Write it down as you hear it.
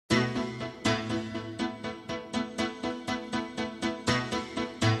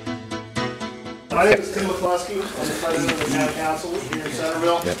My name is Tim McCluskey. I'm the president of the town council here in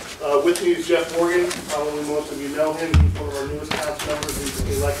Centerville. With me is Jeff Morgan. Probably most of you know him. He's one of our newest council members.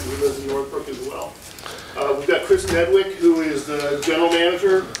 He's elected. He lives in Northbrook as well. We've got Chris Nedwick, who is the general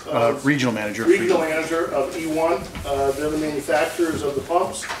manager. Regional manager. Regional manager of E1. They're the manufacturers of the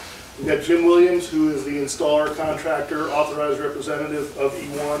pumps. We've got Jim Williams, who is the installer, contractor, authorized representative of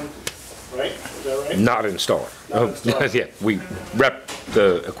E1. Right? Is that right? Not installer. Not installer. Yeah, we rep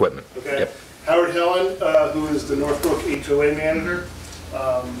the equipment. Okay. Yep. Howard Helen, who is the Northbrook HOA manager.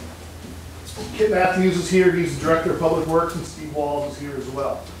 Kit Matthews is here. He's the director of public works, and Steve Walls is here as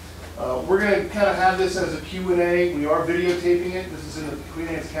well. We're going to kind of have this as a Q&A. We are videotaping it. This is in the Queen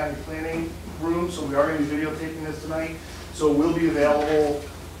Anne's County Planning room, so we are going to be videotaping this tonight. So it will be available,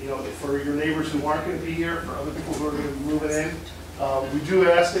 you know, for your neighbors who aren't going to be here, for other people who are going to be moving in. We do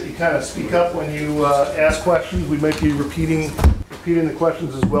ask that you kind of speak up when you ask questions. We might be repeating the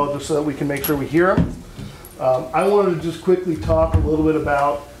questions as well, just so that we can make sure we hear them. I wanted to just quickly talk a little bit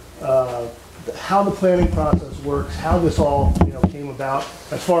about how the planning process works, how this all came about,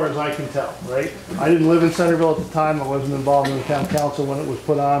 as far as I can tell. Right? I didn't live in Centerville at the time. I wasn't involved in the town council when it was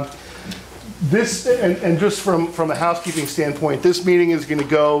put on. This, and just from a housekeeping standpoint, this meeting is going to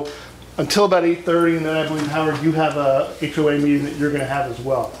go until about 8:30, and then I believe, Howard, you have a HOA meeting that you're going to have as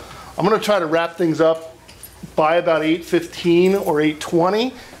well. I'm going to try to wrap things up by about 8:15 or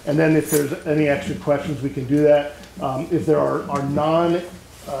 8:20, and then if there's any extra questions, we can do that. If there are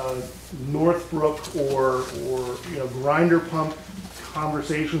non-Northbrook or grinder pump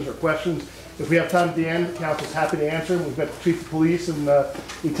conversations or questions, if we have time at the end, the council's happy to answer them. We've got the chief of police and the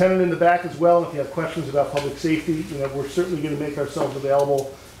lieutenant in the back as well. And if you have questions about public safety, we're certainly going to make ourselves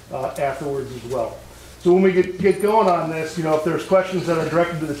available afterwards as well. So when we get going on this, if there's questions that are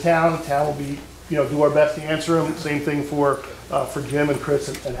directed to the town will be, do our best to answer them. Same thing for Jim and Chris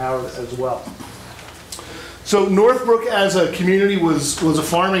and Howard as well. So Northbrook as a community was a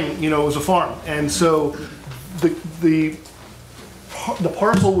farming, it was a farm, and so the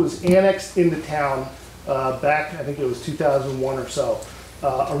parcel was annexed into town back, I think it was 2001 or so.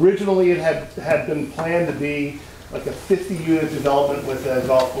 Originally, it had been planned to be like a 50-unit development with a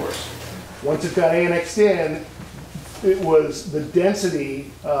golf course. Once it got annexed in, it was the density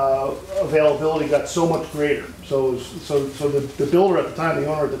availability got so much greater. So the builder at the time, the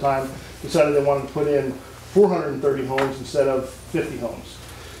owner at the time, decided they wanted to put in 430 homes instead of 50 homes.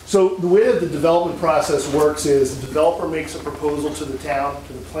 So the way that the development process works is the developer makes a proposal to the town,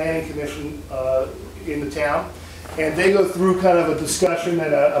 to the planning commission in the town, and they go through kind of a discussion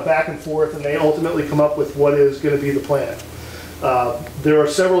and a back and forth, and they ultimately come up with what is going to be the plan. There are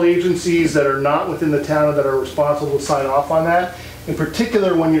several agencies that are not within the town that are responsible to sign off on that. In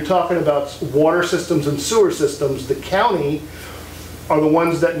particular, when you're talking about water systems and sewer systems, the county are the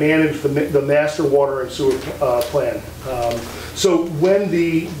ones that manage the master water and sewer plan. So when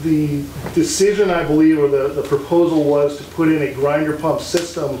the decision, I believe, or the proposal was to put in a grinder pump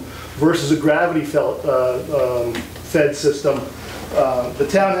system versus a gravity fed system, the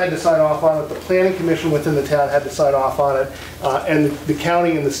town had to sign off on it, the planning commission within the town had to sign off on it, and the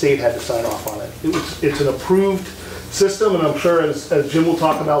county and the state had to sign off on it. It's an approved system, and I'm sure as Jim will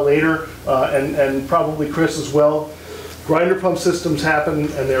talk about later, and probably Chris as well, grinder pump systems happen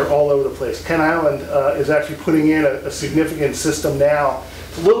and they're all over the place. Kent Island is actually putting in a significant system now.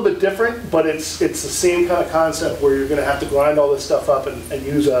 It's a little bit different, but it's the same kind of concept where you're going to have to grind all this stuff up and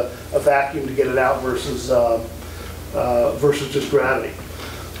use a vacuum to get it out versus just gravity.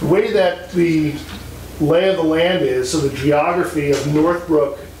 The way that the lay of the land is, so the geography of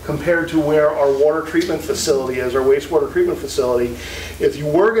Northbrook compared to where our water treatment facility is, our wastewater treatment facility, if you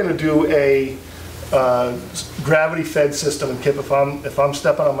were going to do a gravity-fed system, and Kip, if I'm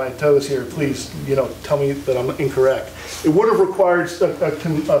stepping on my toes here, please, tell me that I'm incorrect. It would have required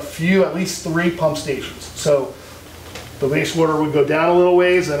a few, at least 3 pump stations. So the wastewater would go down a little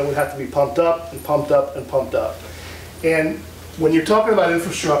ways, and it would have to be pumped up and pumped up and pumped up. And when you're talking about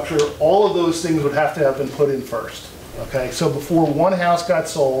infrastructure, all of those things would have to have been put in first. Okay, so before one house got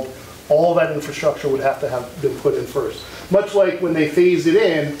sold, all of that infrastructure would have to have been put in first. Much like when they phased it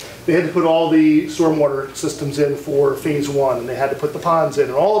in, they had to put all the stormwater systems in for phase 1, and they had to put the ponds in,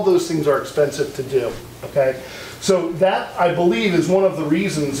 and all of those things are expensive to do, okay? So that, I believe, is one of the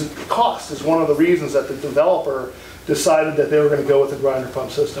reasons, cost is one of the reasons that the developer decided that they were going to go with a grinder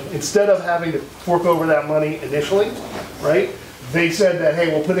pump system. Instead of having to fork over that money initially, right, they said that, hey,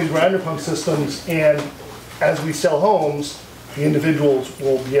 we'll put in grinder pump systems, and as we sell homes, the individuals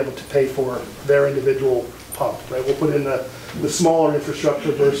will be able to pay for their individual pump, right? We'll put in the smaller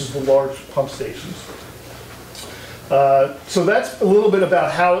infrastructure versus the large pump stations. So that's a little bit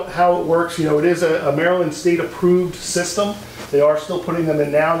about how it works. You know, it is a Maryland state approved system. They are still putting them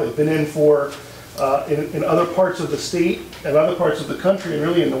in now. They've been in for, in other parts of the state and other parts of the country and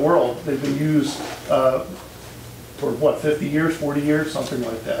really in the world. They've been used for what, 50 years, 40 years, something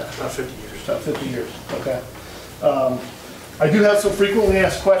like that. About 50 years. About 50 years, okay. I do have some frequently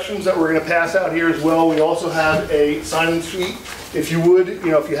asked questions that we're going to pass out here as well. We also have a sign-in sheet. If you would, you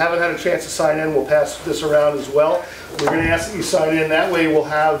know, if you haven't had a chance to sign in, we'll pass this around as well. We're going to ask that you sign in. That way we'll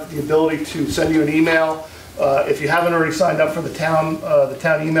have the ability to send you an email. If you haven't already signed up for the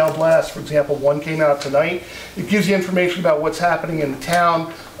town email blast, for example, one came out tonight. It gives you information about what's happening in the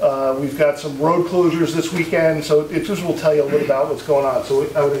town. We've got some road closures this weekend, so it just will tell you a little about what's going on.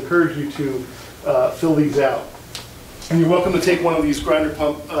 So I would encourage you to fill these out. And you're welcome to take one of these grinder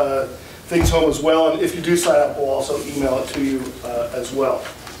pump things home as well, and if you do sign up, we'll also email it to you as well.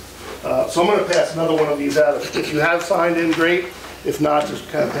 So I'm going to pass another one of these out. If you have signed in, great. If not, just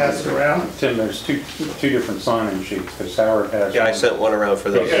kind of pass it around. Tim, there's two different sign-in sheets, because Howard has. Yeah, I sent one around for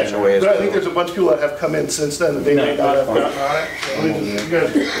those Okay. HOAs. But I think there's a bunch of people that have come in since then that they may not have gotten on it. So if you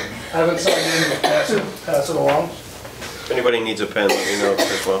guys haven't signed in, just pass it along. If anybody needs a pen, let me know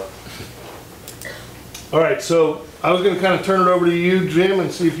as well. All right, so I was going to kind of turn it over to you, Jim,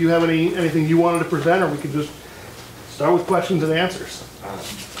 and see if you have anything you wanted to present, or we could just start with questions and answers.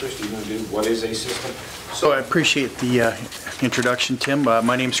 Chris, you going to do what is a system? So I appreciate the introduction, Tim.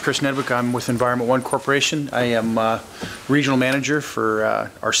 My name is Chris Nedwick. I'm with Environment One Corporation. I am regional manager for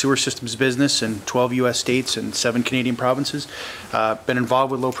our sewer systems business in 12 U.S. states and 7 Canadian provinces. Been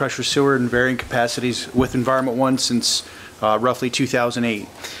involved with low-pressure sewer in varying capacities with Environment One since roughly 2008.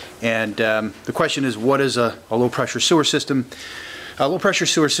 And the question is, what is a low-pressure sewer system? A low-pressure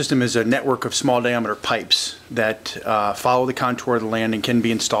sewer system is a network of small-diameter pipes that follow the contour of the land and can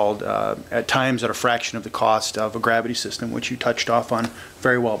be installed at times at a fraction of the cost of a gravity system, which you touched off on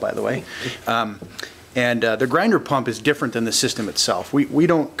very well, by the way. And the grinder pump is different than the system itself. We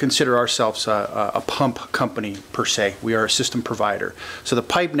don't consider ourselves a pump company per se. We are a system provider. So the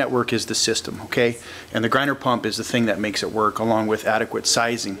pipe network is the system, okay? And the grinder pump is the thing that makes it work, along with adequate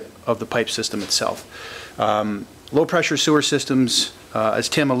sizing of the pipe system itself. Low pressure sewer systems, as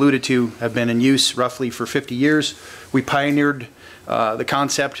Tim alluded to, have been in use roughly for 50 years. We pioneered the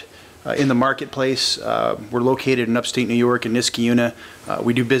concept in the marketplace. We're located in upstate New York in Niskayuna.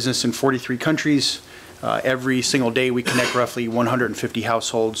 We do business in 43 countries. Every single day we connect roughly 150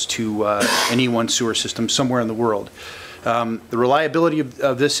 households to an E1 sewer system somewhere in the world. The reliability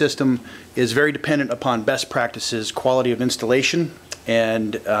of this system is very dependent upon best practices, quality of installation,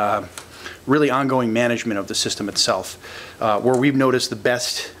 and really ongoing management of the system itself. Where we've noticed the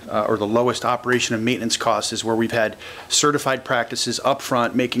best or the lowest operation and maintenance costs is where we've had certified practices up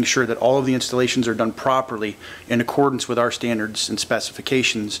front, making sure that all of the installations are done properly in accordance with our standards and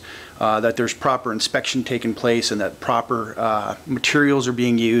specifications, that there's proper inspection taking place, and that proper materials are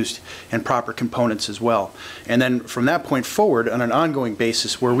being used and proper components as well. And then from that point forward, on an ongoing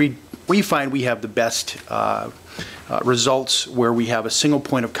basis, where we find we have the best results, where we have a single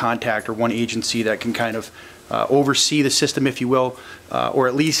point of contact or one agency that can kind of oversee the system, if you will, or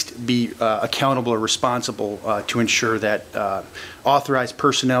at least be accountable or responsible to ensure that authorized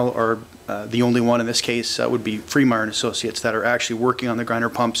personnel are the only one in this case would be Freemar and Associates that are actually working on the grinder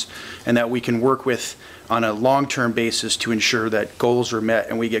pumps, and that we can work with on a long-term basis to ensure that goals are met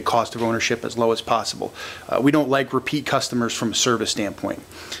and we get cost of ownership as low as possible. We don't like repeat customers from a service standpoint.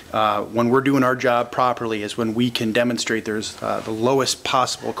 When we're doing our job properly is when we can demonstrate there's the lowest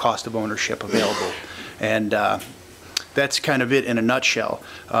possible cost of ownership available. And that's kind of it in a nutshell.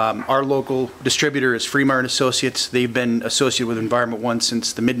 Our local distributor is Freemar and Associates. They've been associated with Environment One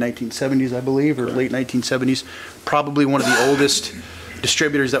since the mid-1970s, I believe, or late 1970s. Probably one of the oldest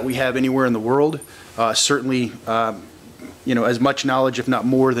distributors that we have anywhere in the world. Certainly, you know, as much knowledge, if not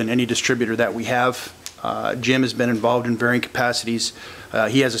more, than any distributor that we have. Jim has been involved in varying capacities.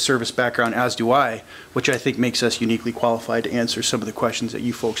 He has a service background, as do I, which I think makes us uniquely qualified to answer some of the questions that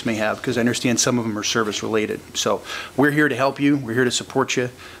you folks may have, because I understand some of them are service related. So we're here to help you. We're here to support you.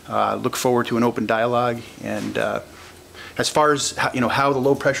 Look forward to an open dialogue. And as far as how the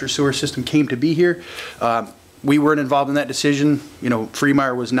low pressure sewer system came to be here, we weren't involved in that decision. You know,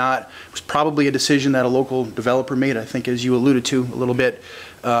 Freemar was not. It was probably a decision that a local developer made, I think, as you alluded to a little bit.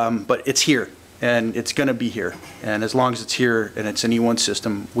 But it's here, and it's going to be here. And as long as it's here and it's an E1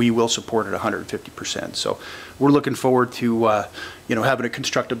 system, we will support it 150%. So we're looking forward to having a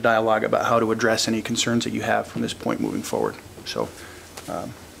constructive dialogue about how to address any concerns that you have from this point moving forward. So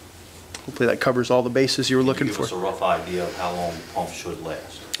hopefully that covers all the bases you were looking for. Give us a rough idea of how long the pump should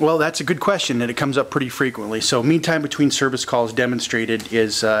last. Well, that's a good question, and it comes up pretty frequently. So mean time between service calls demonstrated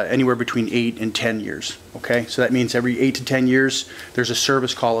is anywhere between 8 and 10 years, okay? So that means every 8 to 10 years, there's a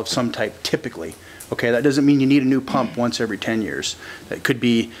service call of some type, typically. Okay, that doesn't mean you need a new pump once every 10 years. It could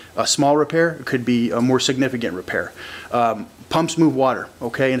be a small repair, it could be a more significant repair. Pumps move water,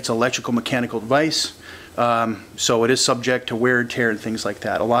 okay, and it's an electrical mechanical device. So it is subject to wear and tear and things like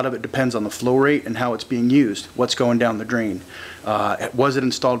that. A lot of it depends on the flow rate and how it's being used, what's going down the drain. Was it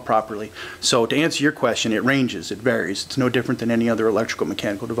installed properly? So to answer your question, it ranges, it varies. It's no different than any other electrical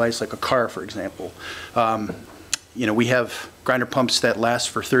mechanical device, like a car, for example. You know, we have grinder pumps that last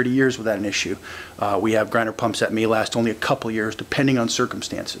for 30 years without an issue. We have grinder pumps that may last only a couple years, depending on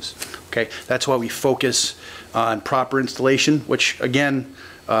circumstances. Okay, that's why we focus on proper installation, which again,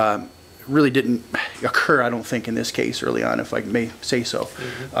 really didn't occur, I don't think, in this case early on, if I may say so.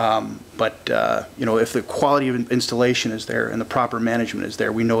 But you know, if the quality of installation is there and the proper management is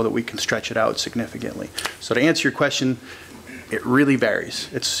there, we know that we can stretch it out significantly. So to answer your question, it really varies.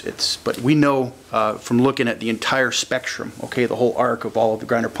 But we know from looking at the entire spectrum, okay, the whole arc of all of the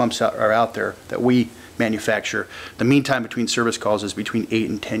grinder pumps are out there that we manufacture, the mean time between service calls is between 8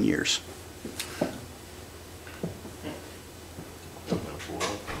 and 10 years.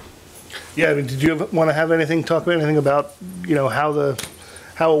 Yeah, I mean, did you want to have anything, talk about anything about, you know, how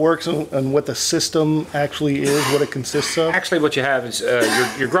it works and what the system actually is, what it consists of? Actually, what you have is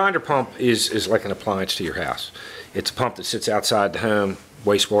your grinder pump is like an appliance to your house. It's a pump that sits outside the home.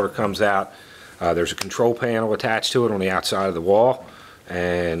 Wastewater comes out. There's a control panel attached to it on the outside of the wall,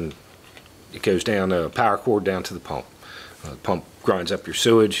 and it goes down a power cord down to the pump. The pump grinds up your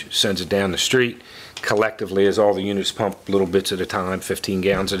sewage, sends it down the street. Collectively, as all the units pump little bits at a time, 15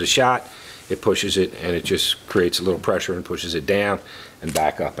 gallons at a shot, it pushes it, and it just creates a little pressure and pushes it down and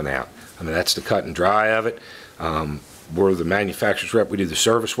back up and out. I mean, that's the cut and dry of it. We're the manufacturer's rep. We do the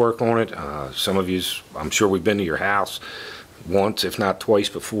service work on it. Some of you, I'm sure we've been to your house once, if not twice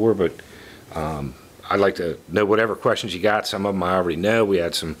before, but I'd like to know whatever questions you got. Some of them I already know. We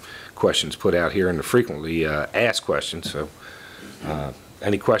had some questions put out here in the frequently asked questions, so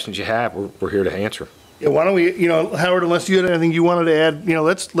any questions you have, we're here to answer. Yeah, why don't we, you know, Howard, unless you had anything you wanted to add, you know,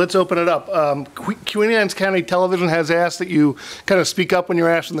 let's open it up. QACTV County Television has asked that you kind of speak up when you're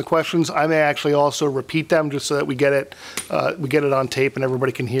asking the questions. I may actually also repeat them just so that we get it on tape and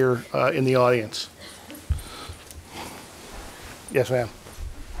everybody can hear in the audience. Yes, ma'am.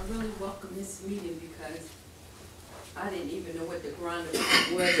 I really welcome this meeting because I didn't even know what the grinder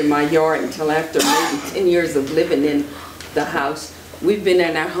pump was in my yard until after maybe 10 years of living in the house. We've been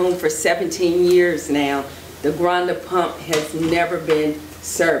in our home for 17 years now. The grinder pump has never been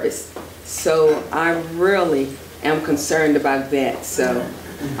serviced. So I really am concerned about that. So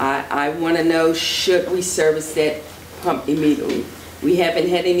I want to know, should we service that pump immediately? We haven't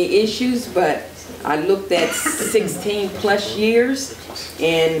had any issues, but I looked at 16 plus years,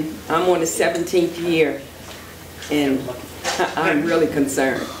 and I'm on the 17th year, and I'm really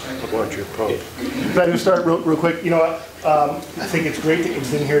concerned. If I just start real quick, you know, I think it's great that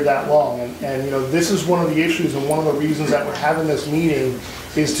you've been here that long, and you know, this is one of the issues and one of the reasons that we're having this meeting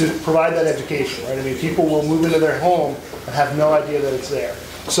is to provide that education, right? I mean, people will move into their home and have no idea that it's there.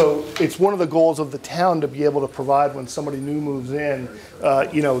 So it's one of the goals of the town to be able to provide when somebody new moves in,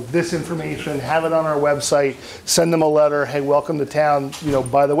 you know, this information, have it on our website, send them a letter, hey, welcome to town, you know,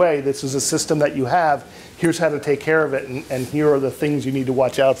 by the way, this is a system that you have, here's how to take care of it, and here are the things you need to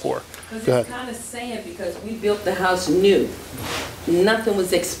watch out for. Because it's kind of sad because we built the house new. Nothing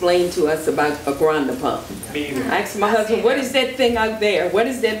was explained to us about a grinder pump. I asked my husband, what is that thing out there? What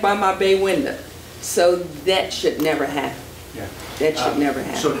is that by my bay window? So that should never happen. Yeah. That should never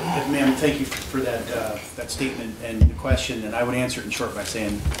happen. So, ma'am, thank you for that statement and the question, and I would answer it in short by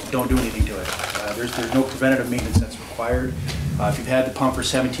saying, don't do anything to it. There's no preventative maintenance that's required. If you've had the pump for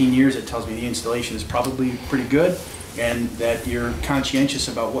 17 years, it tells me the installation is probably pretty good, and that you're conscientious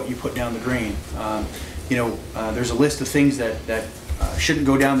about what you put down the drain. You know, there's a list of things that shouldn't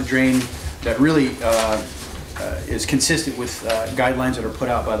go down the drain that really is consistent with guidelines that are put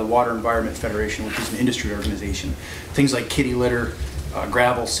out by the Water Environment Federation, which is an industry organization. Things like kitty litter,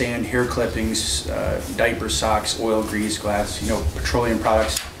 gravel, sand, hair clippings, diapers, socks, oil, grease, glass, you know, petroleum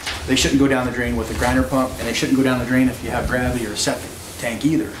products. They shouldn't go down the drain with a grinder pump, and they shouldn't go down the drain if you have gravity or a septic tank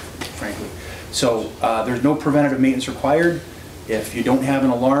either, frankly. So there's no preventative maintenance required. If you don't have an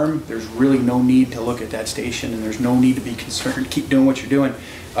alarm, there's really no need to look at that station, and there's no need to be concerned. Keep doing what you're doing.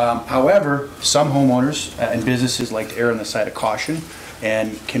 However, some homeowners and businesses like to err on the side of caution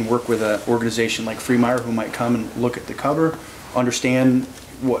and can work with an organization like Freemeyer who might come and look at the cover, understand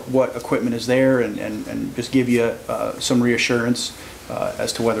what equipment is there, and just give you some reassurance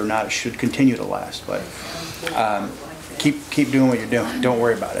as to whether or not it should continue to last. But keep doing what you're doing. Don't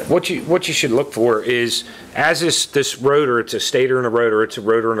worry about it. What you should look for is, as this rotor, it's a stator and a rotor, it's a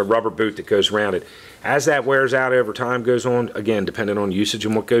rotor and a rubber boot that goes around it. As that wears out over time goes on, again, depending on usage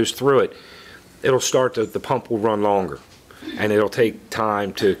and what goes through it, it'll start the pump will run longer, and it'll take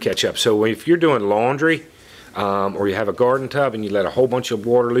time to catch up. So if you're doing laundry, or you have a garden tub and you let a whole bunch of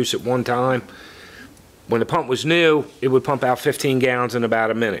water loose at one time, when the pump was new, it would pump out 15 gallons in about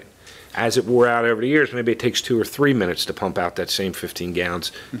a minute. As it wore out over the years, maybe it takes 2 or 3 minutes to pump out that same 15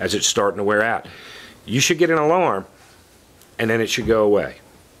 gallons as it's starting to wear out. You should get an alarm, and then it should go away.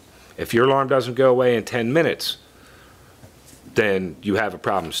 If your alarm doesn't go away in 10 minutes, then you have a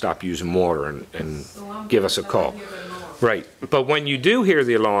problem. Stop using water and give us a call. Right. But when you do hear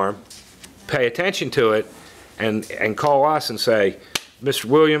the alarm, pay attention to it and call us and say, Mr.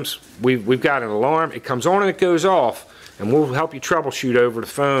 Williams, we've got an alarm. It comes on and it goes off, and we'll help you troubleshoot over the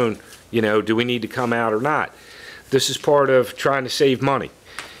phone, you know, do we need to come out or not? This is part of trying to save money.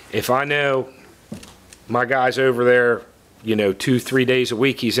 If I know my guy's over there, you know, 2-3 days a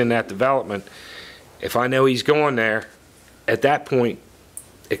week he's in that development, if I know he's going there, at that point,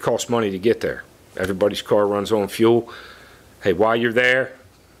 it costs money to get there. Everybody's car runs on fuel. Hey, while you're there,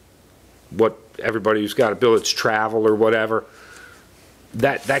 everybody who's got a bill, it's travel or whatever,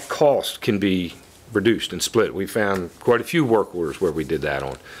 that cost can be reduced and split. We found quite a few work orders where we did that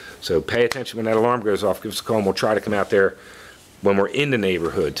on. So pay attention when that alarm goes off, give us a call, and we'll try to come out there when we're in the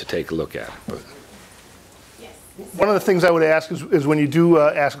neighborhood to take a look at it. But One of the things I would ask is when you do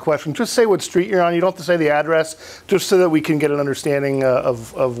ask a question, just say what street you're on. You don't have to say the address, just so that we can get an understanding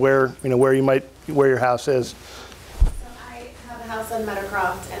of where, you know, where your house is. I have a house on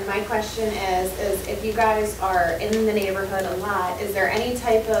Meadowcroft, and my question is if you guys are in the neighborhood a lot, is there any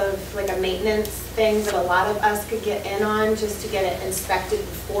type of like a maintenance thing that a lot of us could get in on just to get it inspected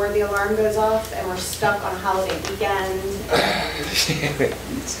before the alarm goes off and we're stuck on a holiday weekend?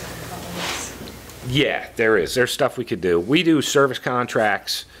 yeah, there is. There's stuff we could do. We do service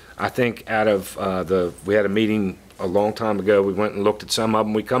contracts. I think out of we had a meeting a long time ago. We went and looked at some of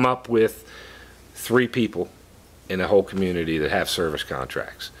them. We come up with 3 people in the whole community that have service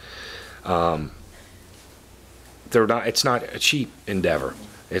contracts. It's not a cheap endeavor.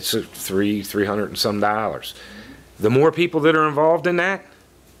 It's $300 and some dollars. The more people that are involved in that,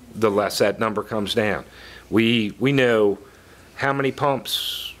 the less that number comes down. We know how many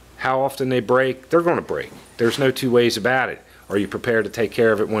pumps, how often they break. They're going to break. There's no two ways about it. Are you prepared to take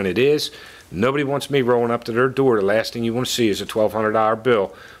care of it when it is? Nobody wants me rolling up to their door. The last thing you want to see is a $1,200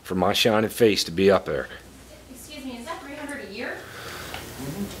 bill for my shining face to be up there. Excuse me, is that $300 a year?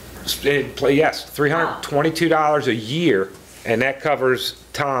 Yes, $322 a year, and that covers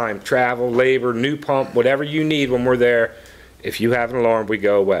time, travel, labor, new pump, whatever you need when we're there. If you have an alarm, we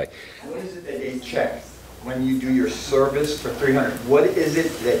go away. What is it that they check when you do your service for $300? What is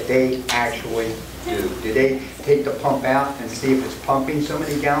it that they actually do? Do they take the pump out and see if it's pumping so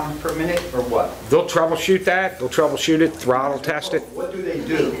many gallons per minute, or what? They'll troubleshoot that. They'll troubleshoot it, throttle test it. What do they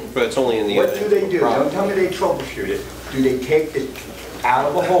do? But it's only in the What do they do? Don't tell me they troubleshoot it. Do they take it out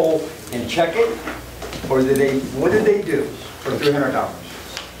of a hole and check it? Or what do they do for $300?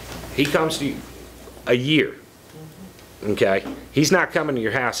 He comes to you a year, okay? He's not coming to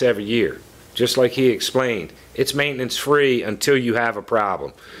your house every year. Just like he explained, it's maintenance free until you have a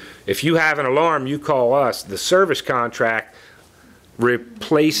problem. If you have an alarm, you call us. The service contract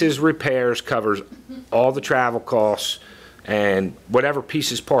replaces, repairs, covers all the travel costs and whatever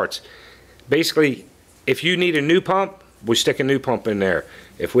pieces, parts. Basically, if you need a new pump, we stick a new pump in there.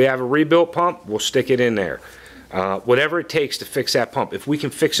 If we have a rebuilt pump, we'll stick it in there. Whatever it takes to fix that pump. If we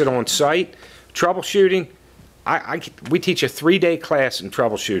can fix it on site, troubleshooting, we teach a 3-day class in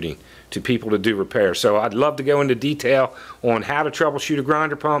troubleshooting to people to do repairs. So I'd love to go into detail on how to troubleshoot a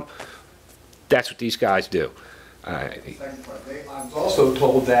grinder pump. That's what these guys do. I was also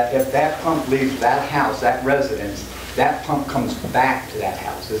told that if that pump leaves that house, that residence, that pump comes back to that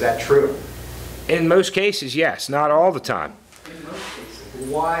house. Is that true? In most cases, yes. Not all the time. In most cases.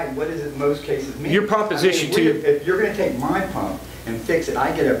 Why? What does it most cases mean? Your pump is issued to... If you're going to take my pump and fix it,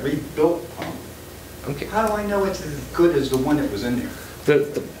 I get a rebuilt pump. Okay. How do I know it's as good as the one that was in there?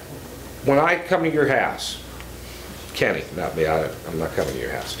 When I come to your house, Kenny, not me, I'm not coming to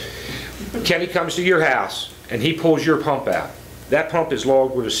your house. Kenny comes to your house and he pulls your pump out. That pump is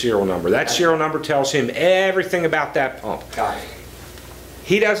logged with a serial number. That serial number tells him everything about that pump. Got it.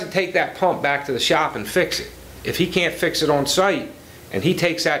 He doesn't take that pump back to the shop and fix it. If he can't fix it on site and he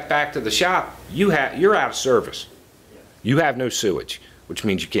takes that back to the shop, you're out of service. You have no sewage, which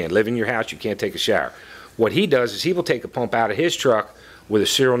means you can't live in your house, you can't take a shower. What he does is he will take a pump out of his truck, with a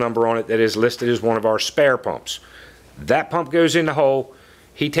serial number on it that is listed as one of our spare pumps. That pump goes in the hole.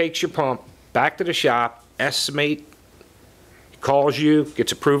 He takes your pump back to the shop, estimate, calls you,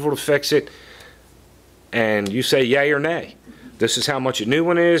 gets approval to fix it, and you say yay or nay. This is how much a new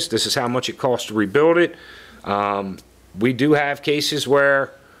one is. This is how much it costs to rebuild it. We do have cases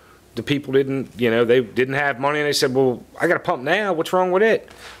where the people didn't, they didn't have money, and they said, well, I got a pump now. What's wrong with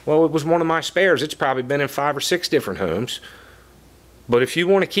it? Well, it was one of my spares. It's probably been in 5 or 6 different homes. But if you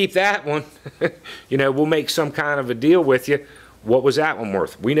want to keep that one, we'll make some kind of a deal with you. What was that one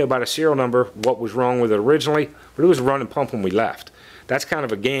worth? We know by the serial number what was wrong with it originally, but it was a running pump when we left. That's kind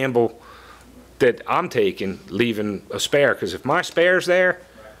of a gamble that I'm taking, leaving a spare, because if my spare's there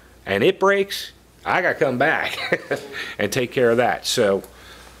and it breaks, I got to come back and take care of that. So,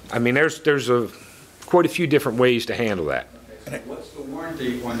 I mean, there's quite a few different ways to handle that. What's the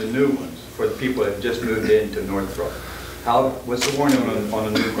warranty on the new ones for the people that just moved into Northbrook? What's the warranty on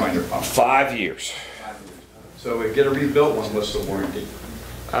a new grinder pump? 5 years. So if we get a rebuilt one, what's the warranty?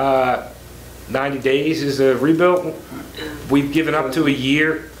 90 days is a rebuilt. We've given up to a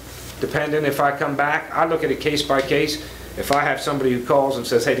year, depending if I come back. I look at it case by case. If I have somebody who calls and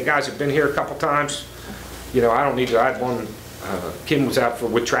says, hey, the guys have been here a couple times, I don't need to. I had one, Kim was out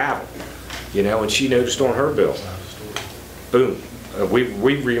with travel, and she noticed on her bill. Boom.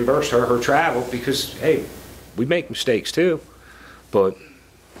 We reimbursed her travel because, hey, we make mistakes too. But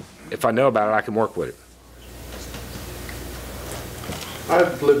if I know about it, I can work with it.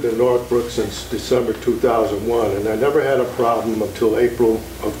 I've lived in Northbrook since December 2001, and I never had a problem until April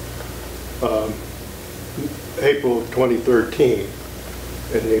of 2013.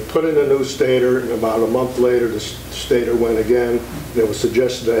 And they put in a new stator, and about a month later, the stator went again, and it was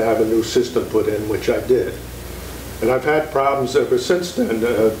suggested I have a new system put in, which I did. And I've had problems ever since then.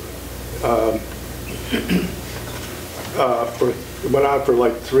 It went on for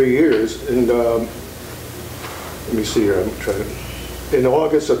like 3 years, and let me see here, I'm trying to... In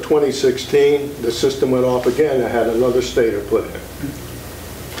August of 2016, the system went off again. I had another stator put in.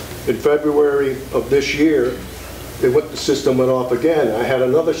 In February of this year, the system went off again. I had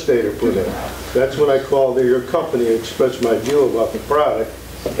another stator put in. That's when I called your company and expressed my view about the product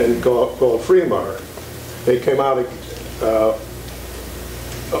and called Fremar. They came out,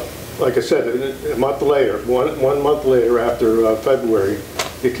 like I said, a month later, one month later after February,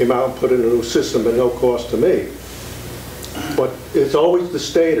 they came out and put in a new system at no cost to me. But it's always the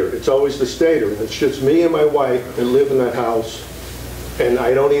stator. It's always the stator. It's just me and my wife that live in that house, and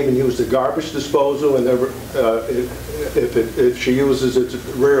I don't even use the garbage disposal. And never, if she uses it,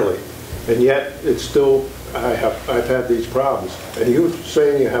 rarely. And yet, it's still. I've had these problems. And you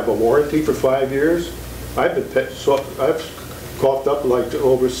saying you have a warranty for 5 years? I've coughed up like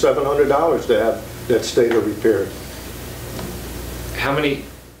over $700 to have that stator repaired. How many?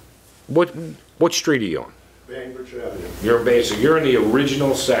 What street are you on? Bainbridge Avenue. You're in the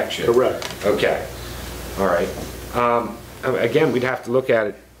original section. Correct. Okay. All right. Again, we'd have to look at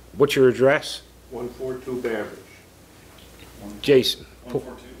it. What's your address? 142 Bainbridge. Jason.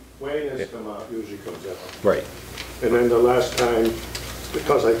 142. Wayne has come out, usually comes out. Right. And then the last time,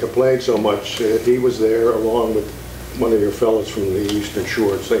 because I complained so much, he was there along with one of your fellows from the Eastern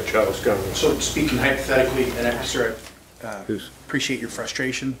Shore of St. Charles County. So speaking hypothetically, and sir, I appreciate your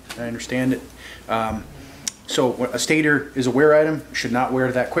frustration. I understand it. So a stator is a wear item, should not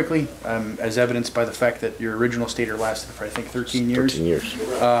wear that quickly, as evidenced by the fact that your original stator lasted for, I think, 13 years. 13 years.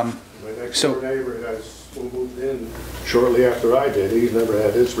 My next door neighbor who moved in shortly after I did. He's never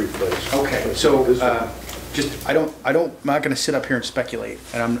had his replaced. Okay, so I'm not going to sit up here and speculate,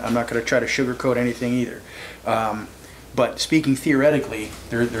 and I'm not going to try to sugarcoat anything either. But speaking theoretically,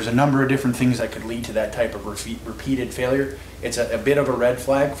 there's a number of different things that could lead to that type of repeated failure. It's a bit of a red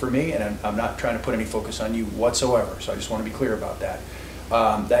flag for me, and I'm not trying to put any focus on you whatsoever, so I just want to be clear about that.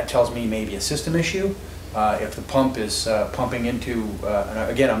 That tells me maybe a system issue. If the pump is pumping into, and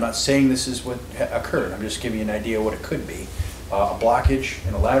again, I'm not saying this is what occurred, I'm just giving you an idea of what it could be. A blockage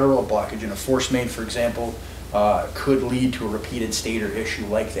in a lateral, a blockage in a force main, for example, could lead to a repeated stator issue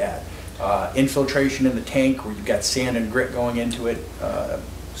like that. Infiltration in the tank where you've got sand and grit going into it.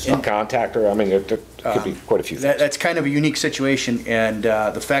 Some contactor, I mean, there could be quite a few things. That's kind of a unique situation, and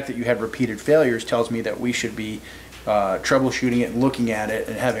the fact that you had repeated failures tells me that we should be troubleshooting it and looking at it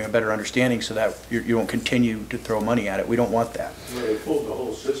and having a better understanding so that you don't continue to throw money at it. We don't want that. Well, they pulled the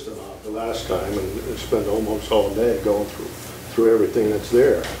whole system out the last time and spent almost all day going through everything that's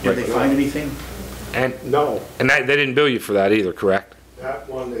there. Did they find anything? And no. And they didn't bill you for that either, correct? That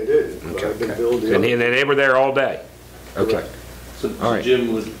one they didn't. Okay. I've been billed the And other. they were there all day? Okay. Correct. So, All right.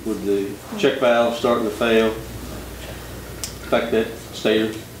 Jim, with the check valve starting to fail, the fact that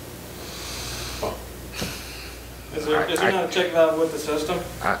Stator? Is there not a check valve with the system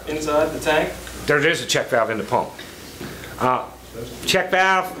inside the tank? There is a check valve in the pump. Check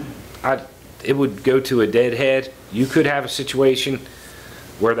valve, it would go to a deadhead. You could have a situation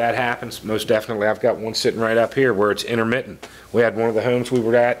where that happens. Most definitely. I've got one sitting right up here where it's intermittent. We had one of the homes we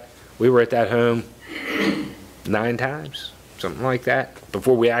were at that home 9 times, something like that,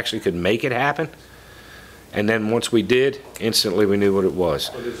 before we actually could make it happen. And then once we did, instantly we knew what it was.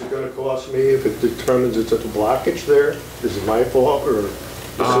 But is it going to cost me if it determines it's a blockage there? Is it my fault or the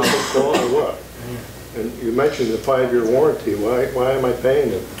system's fault or what? And you mentioned the 5-year warranty. Why am I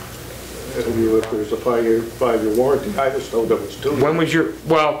paying it? If there's a 5-year warranty, I was told it was 2 years. When was your,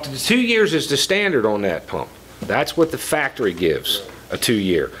 well, 2 years is the standard on that pump. That's what the factory gives, a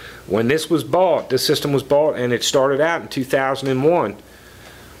 2-year. When this was bought, this system was bought, and it started out in 2001,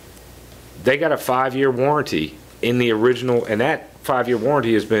 they got a 5-year warranty in the original, and that 5-year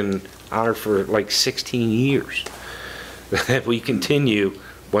warranty has been honored for like 16 years. We continue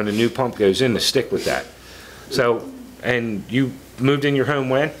when a new pump goes in to stick with that. So, and you moved in your home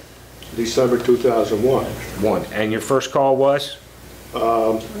when? December 2001. And your first call was?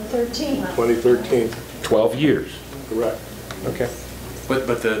 2013. 12 years. Correct. Okay. But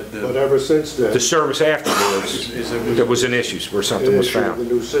ever since then. The service afterwards, there was an issue where something was found. The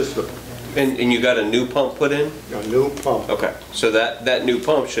new system. And you got a new pump put in? A new pump. Okay, so that new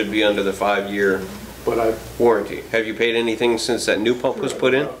pump should be under the 5-year warranty. Have you paid anything since that new pump was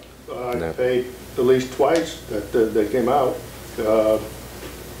put in? I paid at least twice that they came out.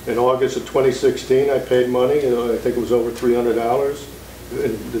 In August of 2016, I paid money. I think it was over $300.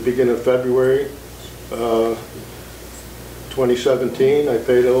 In the beginning of February 2017, I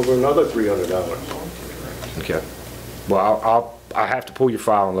paid over another $300. Okay. Well, I have to pull your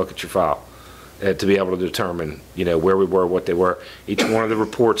file and look at your file to be able to determine, you know, where we were, what they were. Each one of the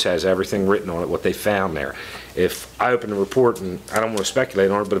reports has everything written on it, what they found there. If I open the report, and I don't want to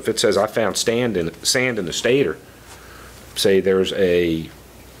speculate on it, but if it says I found sand in the stator, say there's a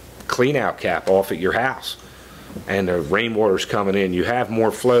clean-out cap off at your house, and the rainwater's coming in, you have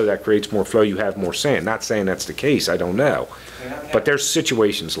more flow, that creates more flow, you have more sand. Not saying that's the case, I don't know. But there's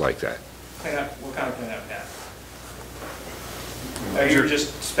situations like that. What kind of clean-out cap? Are you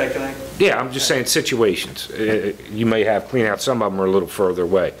just speculating? Yeah, I'm just saying situations. You may have clean out, some of them are a little further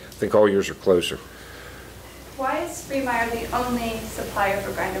away. I think all yours are closer. Why is Freemeyer the only supplier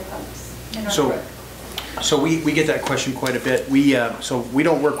for grinder pumps in Northbrook? So we get that question quite a bit. So we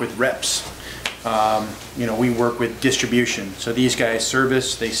don't work with reps. You know, we work with distribution. So these guys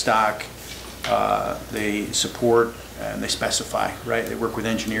service, they stock, they support, and they specify, right? They work with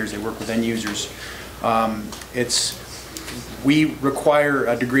engineers, they work with end users. We require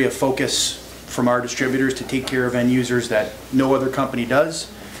a degree of focus from our distributors to take care of end users that no other company does.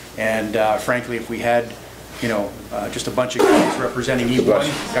 And frankly, if we had, you know, just a bunch of guys representing E1,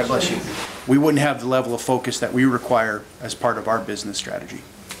 God bless you, we wouldn't have the level of focus that we require as part of our business strategy.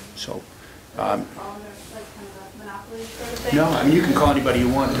 So, no, I mean, you can call anybody you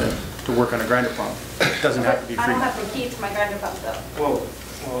want to work on a grinder pump. It doesn't have to be free. I don't have the key to my grinder pump though. Well,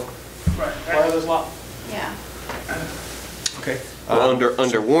 wireless lock. Yeah. Okay. Well,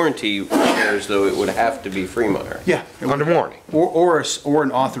 under warranty repairs, though, it would have to be Freemeyer. Yeah, under warranty. Or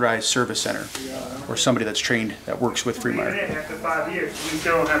an authorized service center, or somebody that's trained that works with Freemeyer. After 5 years, we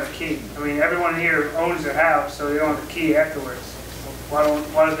still don't have a key. I mean, everyone here owns their house, so they don't have a key afterwards. Why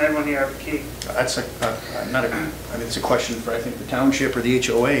doesn't everyone here have a key? That's not a. I mean, it's a question for, I think, the township or the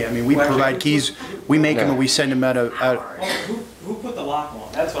HOA. I mean, we provide keys, we make them, and we send them out. Who put the lock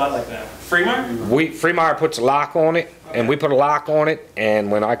on? That's what I'd like to know. Freemeyer? Freemeyer puts a lock on it, and we put a lock on it,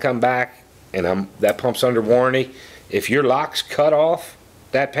 and when I come back and that pump's under warranty, if your lock's cut off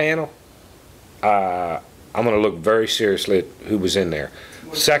that panel, I'm going to look very seriously at who was in there.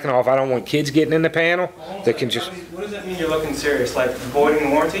 Second off, I don't want kids getting in the panel that can just... What does that mean you're looking serious? Like voiding the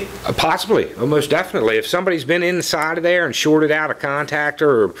warranty? Possibly, almost definitely. If somebody's been inside of there and shorted out a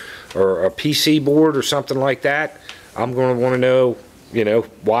contactor or a PC board or something like that, I'm going to want to know, you know,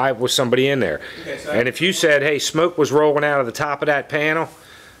 why was somebody in there? Okay, so and if you said, hey, smoke was rolling out of the top of that panel,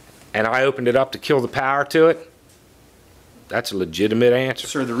 and I opened it up to kill the power to it, that's a legitimate answer.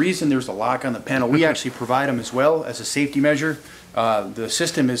 Sir, the reason there's a lock on the panel, we actually provide them as well as a safety measure. The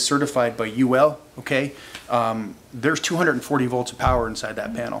system is certified by UL, okay? There's 240 volts of power inside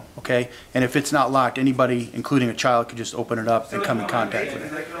that panel, okay? And if it's not locked, anybody, including a child, could just open it up and come in contact with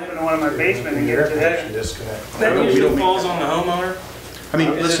it. I can open one in my basement and get it today. That usually falls on the homeowner. I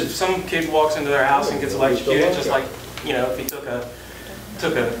mean, listen. If some kid walks into their house and gets electrocuted, just like, you know, if he took a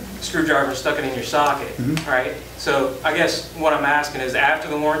took a screwdriver and stuck it in your socket, right? So I guess what I'm asking is, after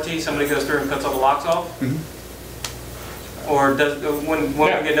the warranty, somebody goes through and cuts all the locks off? Or does, when we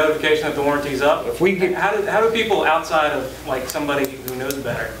get notification that the warranty's up, If we get, how do people outside of, like, somebody who knows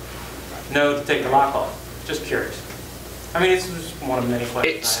better know to take the lock off? Just curious. I mean, it's just one of the many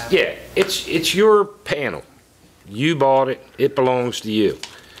questions I have. yeah, it's your panel. You bought it, it belongs to you.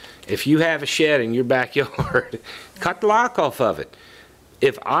 If you have a shed in your backyard, cut the lock off of it.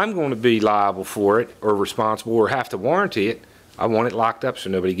 If I'm going to be liable for it or responsible or have to warranty it, I want it locked up so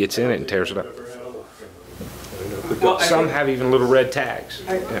nobody gets in it and tears it up. Well, Some have even little red tags.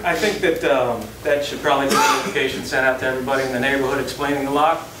 I think that that should probably be a notification sent out to everybody in the neighborhood explaining the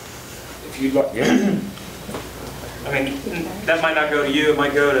lock. If you look, yeah. I mean, that might not go to you, it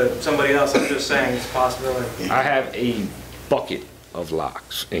might go to somebody else. I'm just saying it's a possibility. I have a bucket of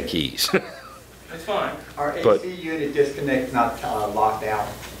locks and keys. That's fine. Our But- AC unit disconnect not locked out?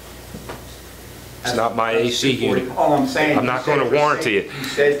 It's not my AC unit. All I'm saying. I'm not going to warranty it. You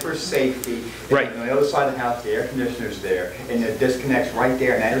said for safety. Right. And on the other side of the house, the air conditioner's there, and it disconnects right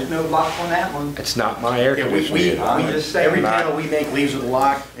there, and there's no lock on that one. It's not my air Yeah, conditioning unit. I'm just saying. Every Not- panel we make leaves with a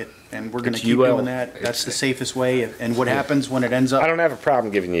lock, and we're gonna It's keep UL. doing that. That's the safest way, and what happens when it ends I up, don't have a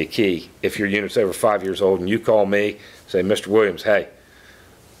problem giving you a key if your unit's over 5 years old and you call me, say, Mr. Williams, hey,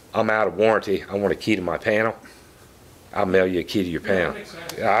 I'm out of warranty, I want a key to my panel. I'll mail you a key to your panel.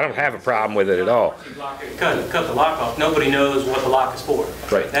 I don't have a problem with it at all. Cut the lock off. Nobody knows what the lock is for.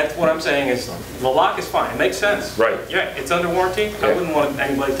 Right. That's what I'm saying is, the lock is fine. It makes sense. Right. Yeah, it's under warranty. I Yeah. wouldn't want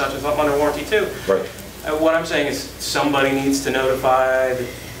anybody touching something under warranty too. Right. What I'm saying is, somebody needs to notify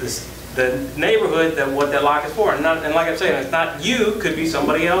the neighborhood that what that lock is for. And like I'm saying, it's not you, could be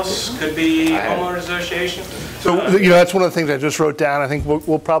somebody else, could be homeowner association. So, that's one of the things I just wrote down. I think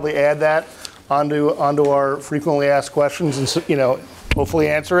we'll probably add that onto our frequently asked questions and, hopefully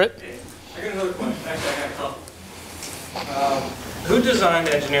answer it. I got another question. Actually, I got a couple. Who designed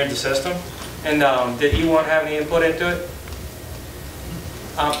and engineered the system? And did E1 have any input into it?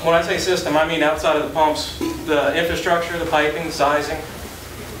 When I say system, I mean outside of the pumps, the infrastructure, the piping, the sizing.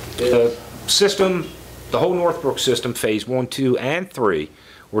 The system, the whole Northbrook system, phase 1, 2, and 3,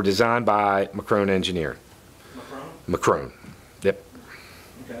 were designed by McCrone Engineering. McCrone. Yep.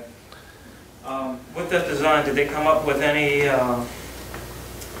 Okay. With that design, did they come up with any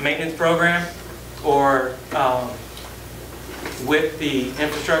maintenance program or with the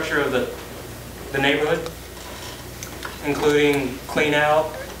infrastructure of the neighborhood, including clean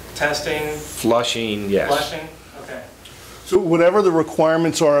out, testing, Flushing, yes. flushing? Okay. So whatever the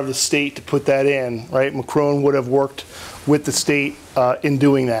requirements are of the state to put that in, right, McCrone would have worked with the state in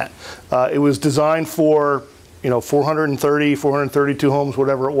doing that. It was designed for, 430, 432 homes,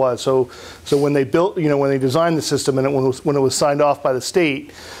 whatever it was. So when they built, when they designed the system and when it was signed off by the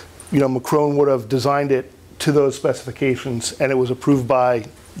state, McCrone would have designed it to those specifications, and it was approved by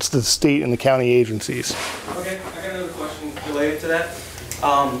the state and the county agencies. Okay, I got another question related to that.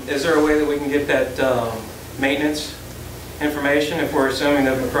 Is there a way that we can get that maintenance information if we're assuming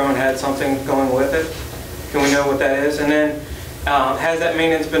that McCrone had something going with it? Can we know what that is? And then, has that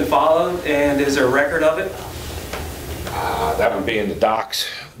maintenance been followed, and is there a record of it? That would be in the docs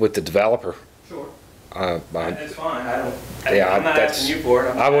with the developer. Sure. That's fine. I'm not asking you for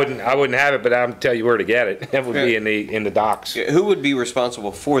it. I wouldn't have it, but I'll tell you where to get it. That would be in the docs. Yeah, who would be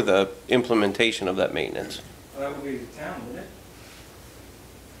responsible for the implementation of that maintenance? Well, that would be the town, wouldn't it?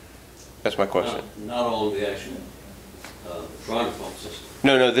 That's my question. Not on the actual grinder pump system.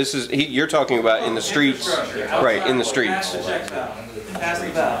 No, this is, you're talking about in the streets, right, in the streets. Past the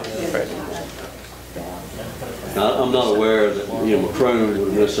valve. Right. Now, I'm not aware that, McCrone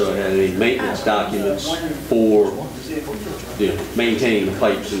would necessarily have any maintenance documents for, maintaining the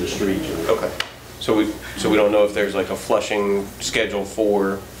pipes in the streets. Okay. So we don't know if there's like a flushing schedule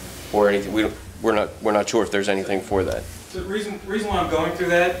for, or anything. We're not sure if there's anything for that. The reason why I'm going through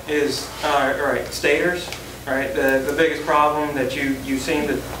that is, all right, stators, right? The biggest problem that you seem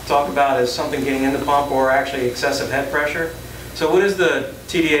to talk about is something getting in the pump or actually excessive head pressure. So what is the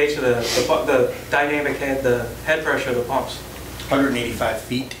TDH, the dynamic head, the head pressure of the pumps? 185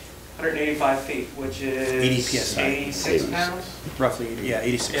 feet. 185 feet, which is 80 PSI. 86 pounds? Roughly, yeah,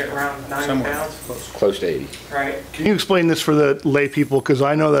 86. Around 90 Somewhere pounds? Close to 80. Right. Can you explain this for the lay people? Because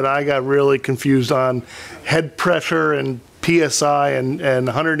I know that I got really confused on head pressure and PSI and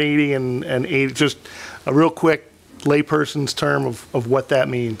 180 and 80. Just a real quick layperson's term of what that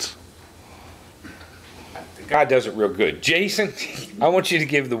means. The guy does it real good. Jason, I want you to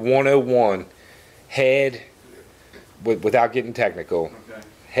give the 101 head, without getting technical,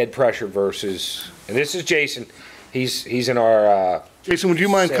 head pressure versus, and this is Jason, He's in our, Jason, would you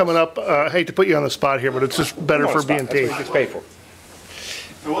mind Sales. coming up? I hate to put you on the spot here, but it's just better for being That's what he taped. gets paid for.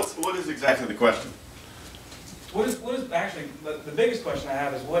 So what is exactly the question? What is actually, the biggest question I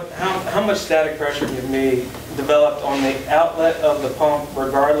have is how much static pressure can be developed on the outlet of the pump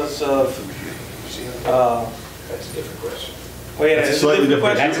regardless of, That's a different question. wait, That's a it's slightly different different.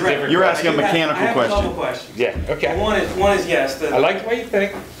 question. That's a different You're asking a I mechanical have a couple question. questions. Yeah, okay. One is yes, I like the way you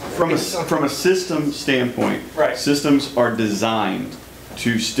think. From a system standpoint, Right. systems are designed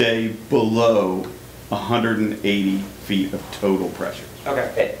to stay below 180 feet of total pressure.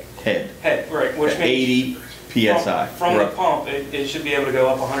 Okay, Head. right, which means 80 PSI. from the Right. pump, it should be able to go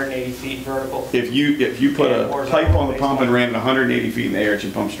up 180 feet vertical. If you put Yeah, a horizontal pipe on the pump and baseline. ran it 180 feet in the air, it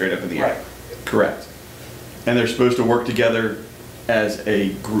should pump straight up in the air. Right. Correct. And they're supposed to work together as a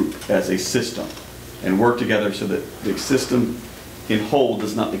group, as a system, and work together so that the system in whole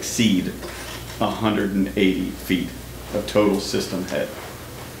does not exceed 180 feet of total system head.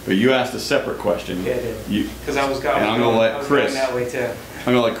 But you asked a separate question. Yeah, I did. You- Because I was And I'm gonna let Chris, going that way too.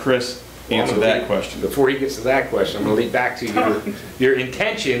 I'm gonna let Chris answer that question. Before he gets to that question, I'm going to lead back to your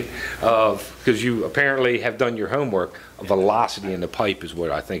intention of, because you apparently have done your homework, velocity in the pipe is what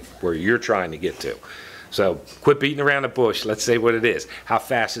I think where you're trying to get to. So quit beating around the bush. Let's say what it is. How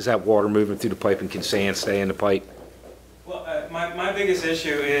fast is that water moving through the pipe, and can sand stay in the pipe? Well, my biggest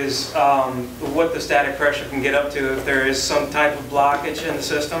issue is what the static pressure can get up to if there is some type of blockage in the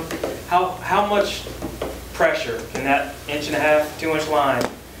system. How much pressure can that 1.5 inch, 2 inch line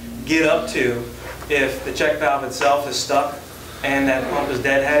get up to if the check valve itself is stuck and that pump is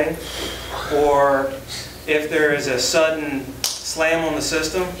deadheading? Or if there is a sudden slam on the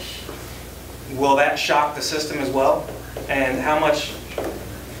system, will that shock the system as well? And how much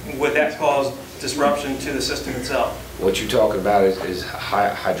would that cause disruption to the system itself? What you're talking about is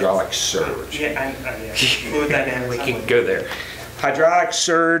hydraulic surge. Yeah, fluid dynamics. We can go there. Hydraulic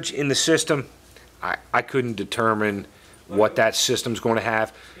surge in the system, I couldn't determine what that system's going to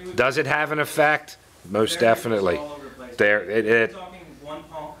have. Does it have an effect? Most definitely. There, We're talking one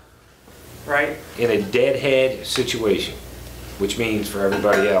pump, right? in a deadhead situation, which means for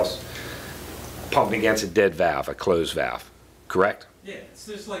everybody else, pumping against a dead valve, a closed valve, correct? Yeah, it's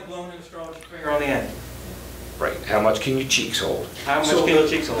just like blowing in a straw with your finger on the end. Right. How much can your cheeks hold? How much can your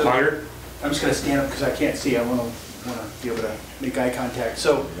cheeks hold? 100? I'm just going to stand up because I can't see. I want to be able to make eye contact.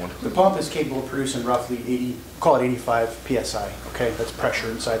 So the pump is capable of producing roughly 80, call it 85 PSI, okay? That's pressure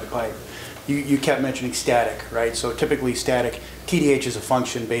inside the pipe. You kept mentioning static, right? So typically static, TDH is a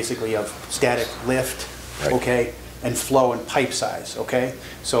function basically of static lift, Right. okay, and flow and pipe size, okay?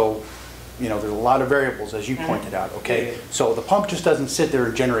 So, you know, there's a lot of variables, as you pointed out, okay? Yeah. So the pump just doesn't sit there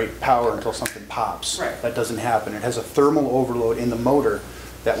and generate power until something pops. Right. That doesn't happen. It has a thermal overload in the motor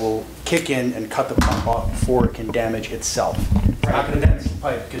that will kick in and cut the pump off before it can damage itself. It's not going to damage the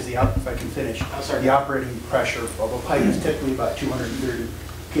pipe because if I can finish, the operating pressure of a pipe is typically about 230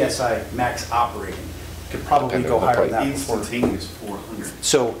 PSI max operating. Could probably go higher than that before. Instantaneous 400.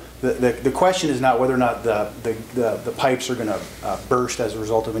 So the question is not whether or not the pipes are going to burst as a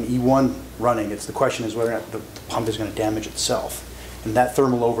result of an E1 running. It's the question is whether or not the pump is going to damage itself. And that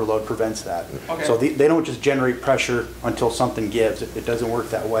thermal overload prevents that. Okay. So they don't just generate pressure until something gives. It doesn't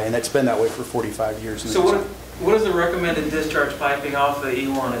work that way, and it's been that way for 45 years. So what is the recommended discharge piping off the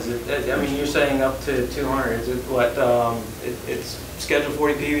E1? Is it, I mean, you're saying up to 200. Is it what, it's Schedule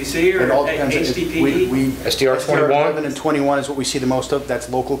 40 PVC or It all depends. HDPE? SDR 21? 11 and 21 is what we see the most of. That's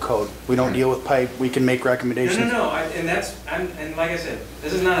local code. We don't deal with pipe. We can make recommendations. No, and like I said,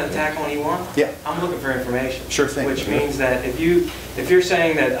 this is not an attack on E1. Yeah. I'm looking for information. Sure thing. Which means that if you're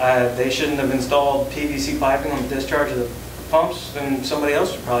saying that they shouldn't have installed PVC piping on the discharge of the pumps, then somebody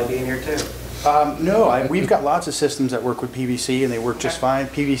else should probably be in here too. No, we've got lots of systems that work with PVC and they work just fine.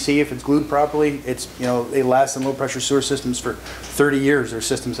 PVC, if it's glued properly, they last in low pressure sewer systems for 30 years. There's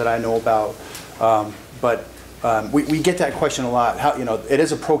systems that I know about. We get that question a lot. It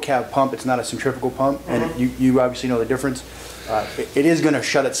is a pro-cab pump. It's not a centrifugal pump, and you obviously know the difference. It is going to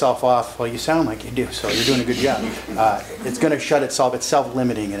shut itself off. Well, you sound like you do, so you're doing a good job. It's going to shut itself. It's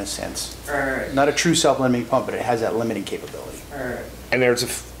self-limiting in a sense. Right. Not a true self-limiting pump, but it has that limiting capability. Right. And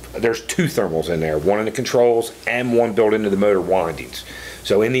there's two thermals in there, one in the controls and one built into the motor windings.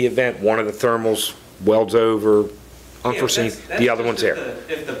 So in the event one of the thermals welds over, unforeseen, that's the other one's there.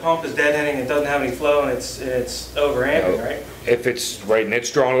 If the pump is deadheading, it doesn't have any flow, and it's overamping, right? If it's right and it's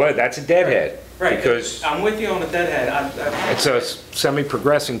drawing low, that's a deadhead. Right. Because I'm with you on the deadhead. it's a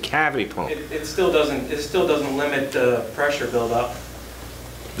semi-progressing cavity pump. It still doesn't limit the pressure buildup.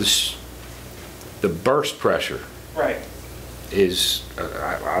 The burst pressure Right. is,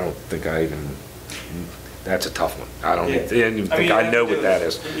 I don't think I even, That's a tough one. I don't Yeah. even think I know what that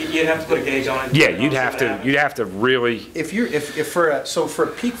is. You'd have to put a gauge on it. Yeah, you'd have to really, If for a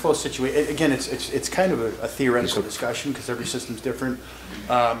peak flow situation, again, it's kind of a theoretical discussion because every system's different.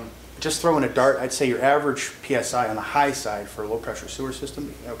 Just throwing a dart, I'd say your average PSI on the high side for a low pressure sewer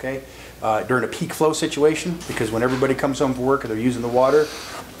system, okay, during a peak flow situation, because when everybody comes home from work and they're using the water,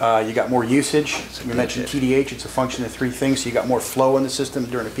 you got more usage. You mentioned TDH, it's a function of three things, so you got more flow in the system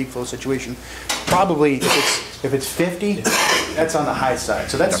during a peak flow situation. Probably if it's 50, that's on the high side.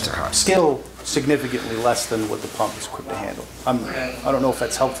 So that's still significantly less than what the pump is equipped to handle. I don't know if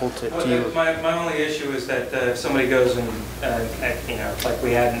that's helpful to you. My only issue is that if somebody goes and, you know, like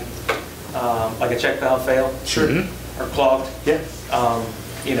we had, like a check valve fail. Sure. Or clogged. Yeah.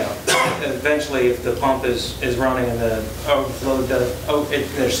 You know, eventually if the pump is running and the overflow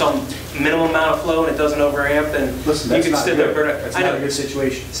there's some minimum amount of flow and it doesn't overamp, then listen, you can still burn it. That's not a good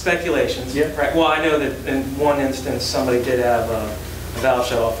situation. Speculations. Yeah. Right. Well, I know that in one instance somebody did have a valve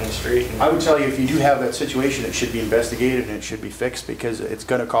shut off in the street. I would tell you, if you do have that situation, it should be investigated and it should be fixed because it's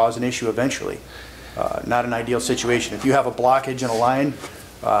going to cause an issue eventually. Not an ideal situation. If you have a blockage in a line,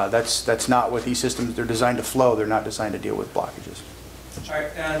 that's not what these systems, they're designed to flow. They're not designed to deal with blockages. All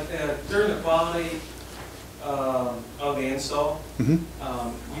right, during the quality of the install,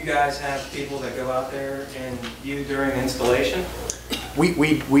 you guys have people that go out there and view during installation?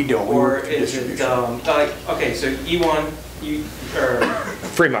 We don't. Or is it, like, okay, so E1,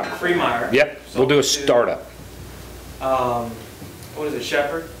 Freemeyer. Freemeyer. Yep, we'll do a startup. What is it,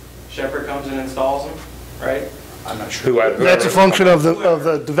 Shepherd? Shepherd comes and installs them, right? I'm not sure. That's a function of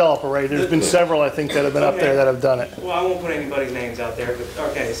the developer, right? There's been several, I think, that have been up there that have done it. Well, I won't put anybody's names out there,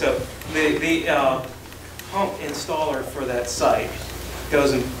 but, okay, so the pump installer for that site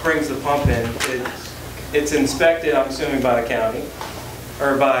goes and brings the pump in. It's inspected, I'm assuming, by the county,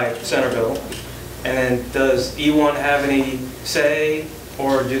 or by Centerville. And then does E1 have any say,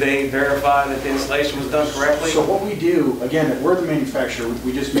 or do they verify that the installation was done correctly? So what we do, again, we're the manufacturer,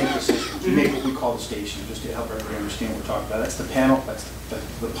 we just make the systems. We make what we call the station, just to help everybody understand what we're talking about. That's the panel, that's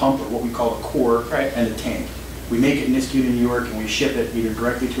the pump, or what we call the core, and the tank. We make it in Niskuna, New York, and we ship it either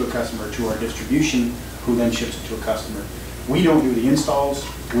directly to a customer or to our distribution, who then ships it to a customer. We don't do the installs,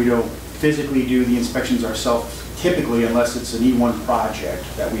 we don't physically do the inspections ourselves, typically, unless it's an E1 project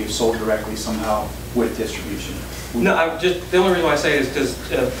that we have sold directly somehow with distribution. No, the only reason why I say it is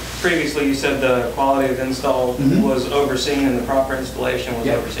because previously you said the quality of install was overseen and the proper installation was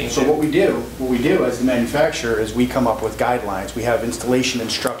overseen. So what we do as the manufacturer is we come up with guidelines. We have installation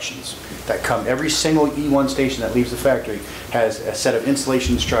instructions that come. Every single E1 station that leaves the factory has a set of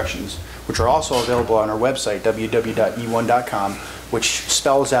installation instructions, which are also available on our website, www.e1.com, which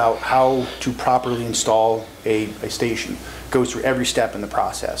spells out how to properly install a station. Goes through every step in the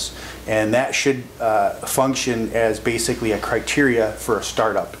process. And that should function as basically a criteria for a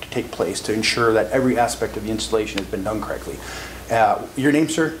startup to take place to ensure that every aspect of the installation has been done correctly. Your name,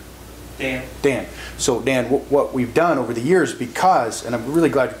 sir? Dan. Dan. So Dan, what we've done over the years, because, and I'm really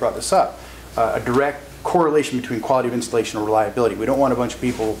glad you brought this up, a direct correlation between quality of installation and reliability. We don't want a bunch of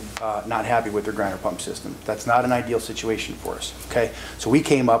people not happy with their grinder pump system. That's not an ideal situation for us, okay? So we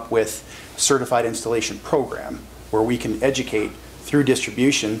came up with a certified installation program where we can educate through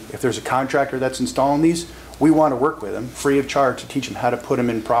distribution. If there's a contractor that's installing these, we want to work with them free of charge to teach them how to put them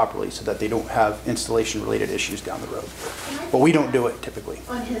in properly so that they don't have installation related issues down the road. But we don't do it typically.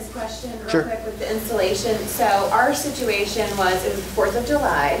 On his question, real Sure. quick with the installation, so our situation was, it was the 4th of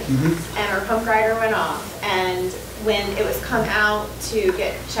July, and our pump grinder went off, and when it was come out to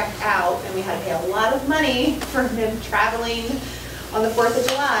get checked out, and we had to pay a lot of money for him traveling on the 4th of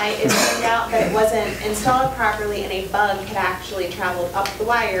July, it turned out that it wasn't installed properly and a bug had actually traveled up the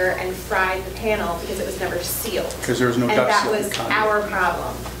wire and fried the panel because it was never sealed. Because there was no And duct that seal in was the conduit. our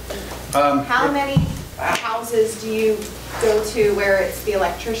problem. How many houses do you go to where it's the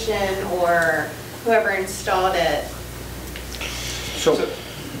electrician or whoever installed it? So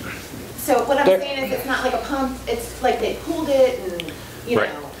what I'm saying is it's not like a pump, it's like they pulled it and, you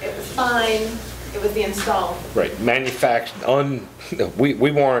know, it was fine. It was the install. Right,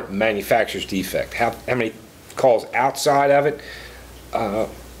 we warrant manufacturer's defect. How many calls outside of it? I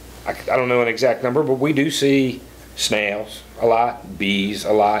don't know an exact number, but we do see snails a lot, bees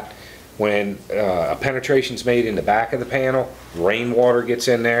a lot. When a penetration's made in the back of the panel, rainwater gets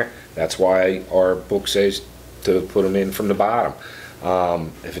in there. That's why our book says to put them in from the bottom.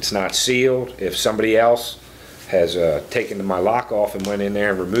 If it's not sealed, if somebody else has taken my lock off and went in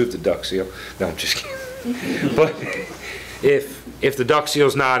there and removed the duct seal. No, I'm just kidding. But if the duct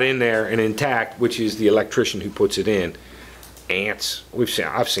seal's not in there and intact, which is the electrician who puts it in, ants,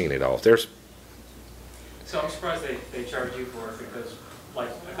 I've seen it all. So I'm surprised they charge you for it, because like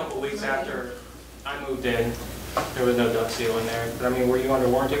a couple of weeks after I moved in, there was no duct seal in there. But I mean, were you under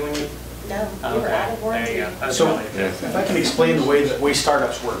warranty when you? No, you were out of warranty. There you go. That's So, probably it. if I can explain the way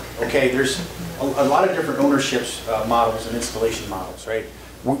startups work, okay, there's a lot of different ownerships models and installation models, right?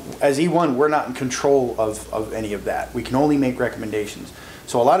 As E1, we're not in control of any of that. We can only make recommendations.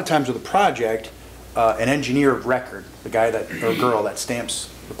 So a lot of times with a project, an engineer of record, the guy or girl that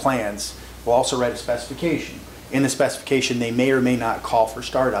stamps the plans, will also write a specification. In the specification, they may or may not call for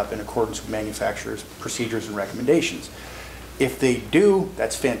startup in accordance with manufacturer's procedures and recommendations. If they do,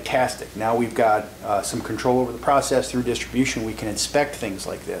 that's fantastic. Now we've got some control over the process through distribution. We can inspect things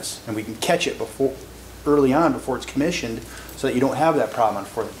like this, and we can catch it early on before it's commissioned, so that you don't have that problem on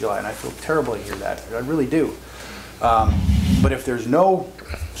 4th of July. And I feel terrible to hear that. I really do. But if there's no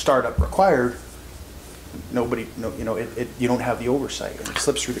startup required, you don't have the oversight, and it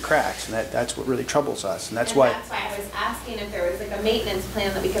slips through the cracks, and that's what really troubles us. And that's why I was asking if there was like a maintenance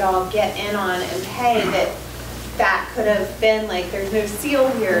plan that we could all get in on and pay that could have been like, there's no seal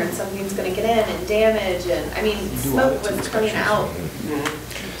here and something's going to get in and damage, and I mean, smoke was coming out.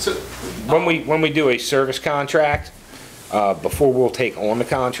 So when we do a service contract, before we'll take on the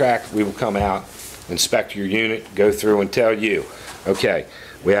contract, we will come out, inspect your unit, go through and tell you, okay,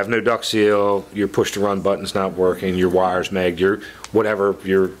 we have no duct seal, your push-to-run button's not working, your wire's megged,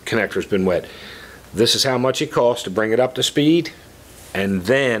 your connector's been wet. This is how much it costs to bring it up to speed, and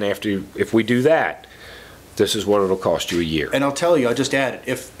then if we do that, this is what it'll cost you a year. And I'll tell you, I'll just add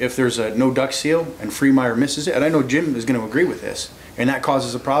it, if there's a no duct seal and Freemeyer misses it, and I know Jim is going to agree with this, and that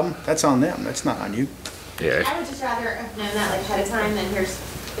causes a problem, that's on them, that's not on you. Yeah. I would just rather have known that like ahead of time than here's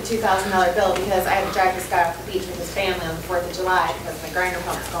a $2,000 bill, because I had to drive this guy off the beach with his family on the 4th of July because my grinder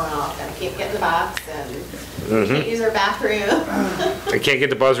pump's going off and I can't get in the box and can't use our bathroom. I can't get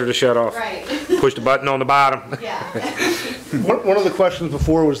the buzzer to shut off. Right. Push the button on the bottom. Yeah. One of the questions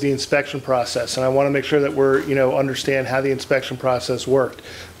before was the inspection process, and I want to make sure that we're, understand how the inspection process worked.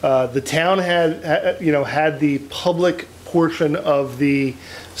 The town had the public portion of the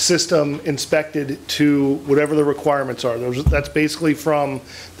system inspected to whatever the requirements are. That's basically from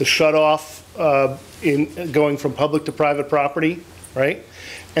the shut-off in going from public to private property, right?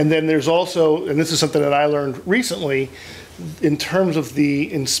 And then there's also, and this is something that I learned recently, in terms of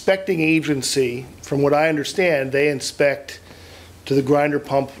the inspecting agency, from what I understand, they inspect to the grinder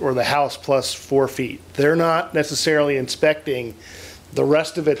pump or the house plus 4 feet. They're not necessarily inspecting the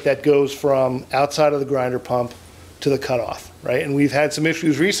rest of it that goes from outside of the grinder pump to the cutoff, right? And we've had some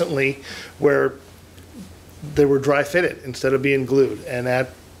issues recently where they were dry fitted instead of being glued, and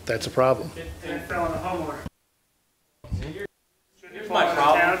that's a problem. It fell on the homeowner. Here's my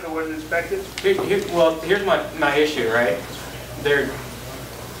problem. If it wasn't inspected? Here's my issue, right?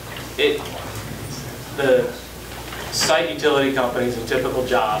 The site utility companies in typical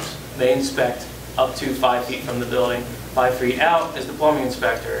jobs, they inspect up to 5 feet from the building. 5 feet out is the plumbing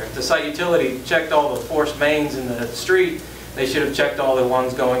inspector. If the site utility checked all the forced mains in the street, they should have checked all the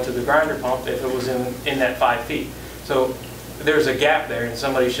ones going to the grinder pump if it was in that 5 feet. So there's a gap there and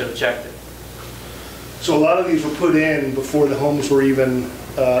somebody should have checked it. So a lot of these were put in before the homes were even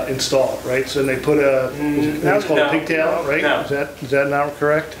installed, right? So they put it's called a pigtail, right? No. Is that not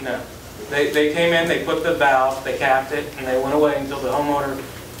correct? No. They came in, they put the valve, they capped it, and they went away until the homeowner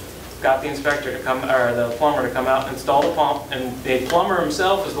got the inspector to come, or the plumber to come out and install the pump, and the plumber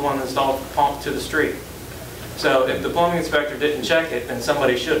himself is the one that installed the pump to the street. So if the plumbing inspector didn't check it, then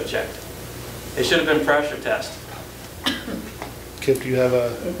somebody should have checked it. It should have been pressure test. Kip, do you have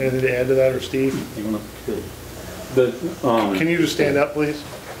anything to add to that, or Steve? Can you just stand up, please?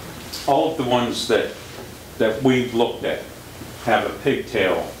 All of the ones that we've looked at have a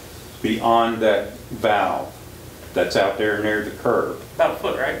pigtail beyond that valve that's out there near the curb. About a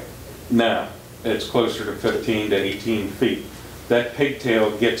foot, right? No, it's closer to 15 to 18 feet. That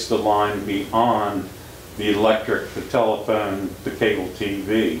pigtail gets the line beyond the electric, the telephone, the cable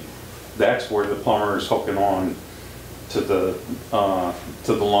TV. That's where the plumber is hooking on to the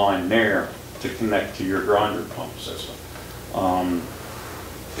line there to connect to your grinder pump system. I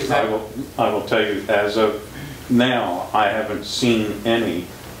will tell you, as of now, I haven't seen any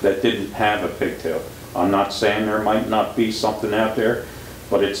that didn't have a pigtail. I'm not saying there might not be something out there,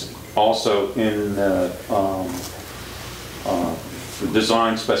 but it's also in the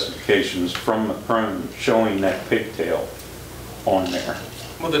design specifications from the Macron showing that pigtail on there.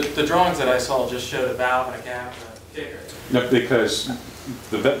 Well, the drawings that I saw just showed a valve and a cap and a kicker. No, because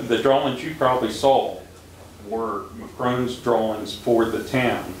the drawings you probably saw were Macron's drawings for the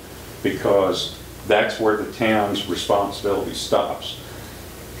town, because that's where the town's responsibility stops.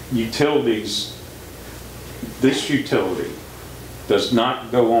 Utilities this utility does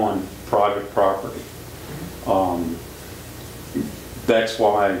not go on private property. That's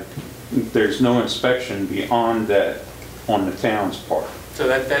why there's no inspection beyond that on the town's part. So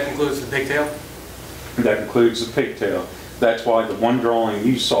that includes the pigtail? That includes the pigtail. That's why the one drawing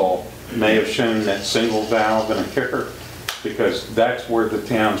you saw may have shown that single valve and a kicker, because that's where the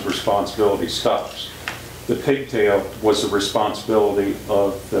town's responsibility stops. The pigtail was the responsibility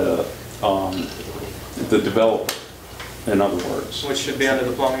of the developer, in other words. Which should be under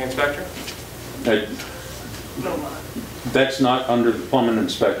the plumbing inspector? That's not under the plumbing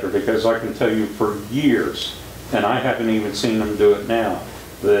inspector, because I can tell you for years, and I haven't even seen them do it now,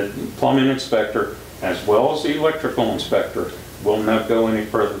 the plumbing inspector, as well as the electrical inspector, will not go any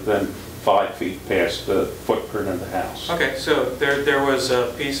further than 5 feet past the footprint of the house. Okay, so there was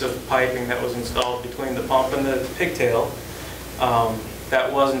a piece of piping that was installed between the pump and the pigtail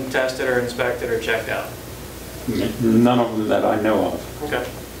that wasn't tested or inspected or checked out? None of them that I know of. Okay.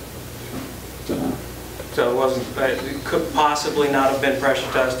 So it could possibly not have been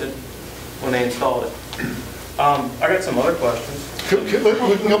pressure tested when they installed it. I got some other questions. We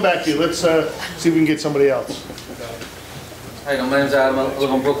can come back to you. Let's see if we can get somebody else. Hey, my name's Adam. I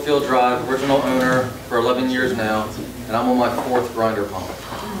live on Brookfield Drive, original owner for 11 years now, and I'm on my 4th grinder pump.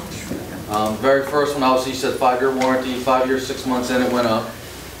 Very first one, obviously, said 5-year warranty. 5 years, 6 months in, it went up.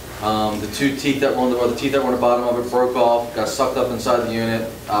 The two teeth that were on the teeth that were on the bottom of it broke off, got sucked up inside the unit.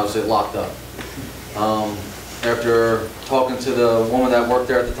 Obviously, it locked up. After talking to the woman that worked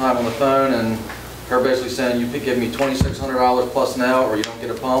there at the time on the phone, and her basically saying, you give me $2,600 plus now, or you don't get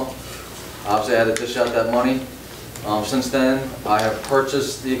a pump. Obviously, I had to dish out that money. Since then, I have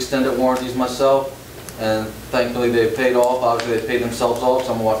purchased the extended warranties myself, and thankfully they've paid off. Obviously, they paid themselves off,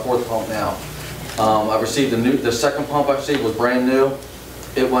 so I'm on my 4th pump now. I received the second pump I received was brand new.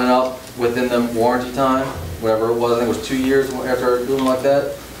 It went up within the warranty time, whatever it was. I think it was 2 years after doing like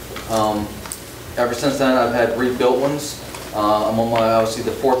that. Ever since then, I've had rebuilt ones. I'm on my, obviously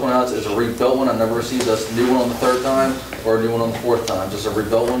the 4th one out is a rebuilt one. I've never received a new one on the 3rd time or a new one on the 4th time, just a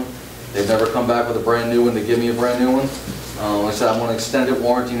rebuilt one. They've never come back with a brand new one to give me a brand new one. Like I said, I'm on an extended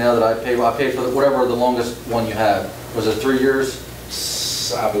warranty now that I paid for whatever the longest one you had. Was it 3 years?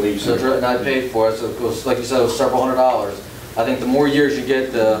 I believe so. And I paid for it, so it was, like you said, it was several $100s. I think the more years you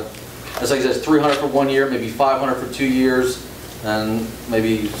get, it's like it says $300 for 1 year, maybe $500 for 2 years, and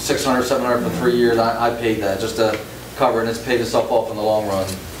maybe $600, $700 for 3 years. I paid that just to cover it, and it's paid itself off in the long run.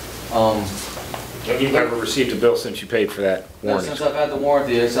 And you've never received a bill since you paid for that warranty? Since I've had the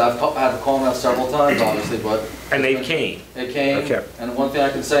warranty, I've had to call them out several times, obviously, but... And they came? They came, okay. And one thing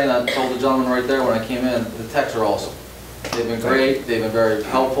I can say, and I told the gentleman right there when I came in, the techs are awesome. They've been great, they've been very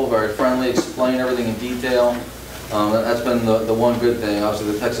helpful, very friendly, explain everything in detail. That's been the one good thing.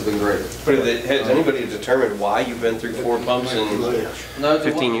 Obviously, the techs have been great. But has anybody determined why you've been through 4 pumps in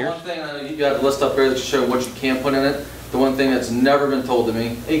 15 years? One thing, I know you have a list up there that show what you can put in it. The one thing that's never been told to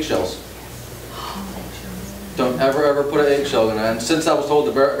me, eggshells. Don't ever put an eggshell in there. And since I was told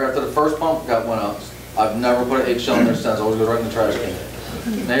after the first pump went up, I've never put an eggshell in there since. I always go right in the trash can.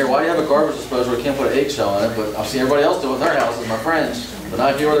 Now here, why do you have a garbage disposal where you can't put an eggshell in it? But I've seen everybody else do it in their houses, my friends. But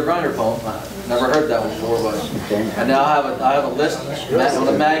not here with a grinder pump. I've never heard that one before. But and now I have a list on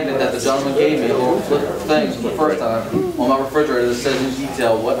a magnet that the gentleman gave me, a little flip thing for the first time on my refrigerator that says in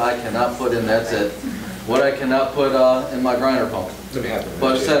detail what I cannot put in. That's it. What I cannot put in my grinder pump.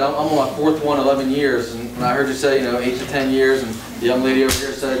 But I said, I'm on my 4th one, 11 years, and when I heard you say, 8 to 10 years, and the young lady over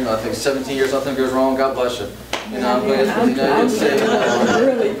here said, I think 17 years, nothing goes wrong, God bless you. I'm glad,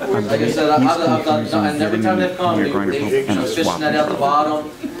 like I said, I've done, and every time they've come, they fishing that out the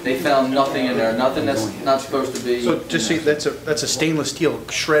bottom, they found nothing in there, nothing that's not supposed to be. So just see, that's a stainless steel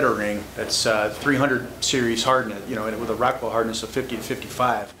shredder ring, that's 300 series hardness, with a Rockwell hardness of 50 to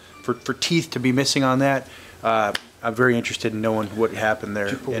 55. For teeth to be missing on that, I'm very interested in knowing what happened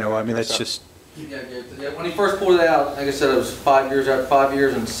there. That's just... Yeah, when he first pulled it out, like I said, it was 5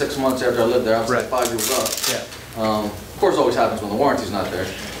 years and 6 months after I lived there. I was like 5 years up. Yeah. Of course, it always happens when the warranty's not there.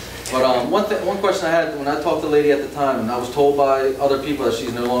 But one question I had when I talked to the lady at the time, and I was told by other people that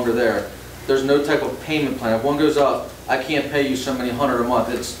she's no longer there, there's no type of payment plan. If one goes up, I can't pay you so many $100 a month.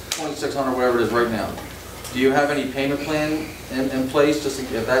 It's $2,600, whatever it is right now. Do you have any payment plan in place just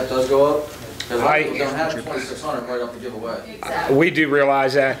if that does go up? Because I don't have $2,600 right off to give away. Exactly. We do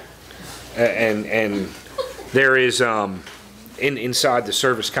realize that, and there is inside the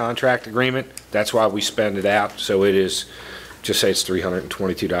service contract agreement. That's why we spend it out. So it is, just say it's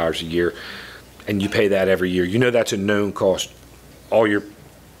 $322 a year, and you pay that every year. That's a known cost. All your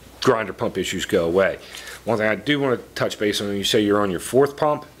grinder pump issues go away. One thing I do want to touch base on, you say you're on your 4th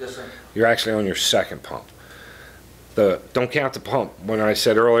pump? Yes, sir. You're actually on your 2nd pump. don't count the pump. When I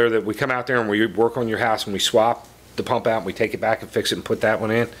said earlier that we come out there and we work on your house and we swap the pump out and we take it back and fix it and put that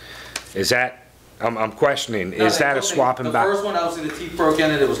one in, is that, I'm questioning, is that a swapping back? The first one, obviously the teeth broke in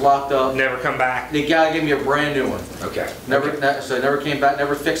it, it was locked up. Never come back? The guy gave me a brand new one. Okay. So it never came back,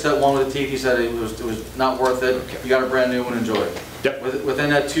 never fixed that one with the teeth. He said it was not worth it. Okay. You got a brand new one, enjoy it. Yep. Within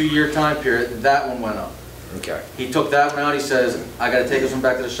that 2-year time period, that one went up. Okay. He took that one out, he says, I gotta take this one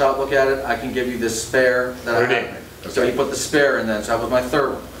back to the shop, look at it, I can give you this spare that I have. So he put the spare in then, so that was my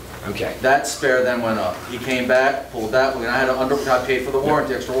third one. Okay. That spare then went up. He came back, pulled that one, and I paid for the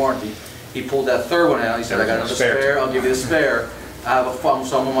warranty, extra warranty. He pulled that third one out, he said, I got another spare, I'll give you the spare. I have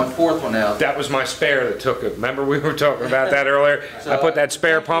so I'm on my fourth one now. That was my spare that took it. Remember we were talking about that earlier? So I put that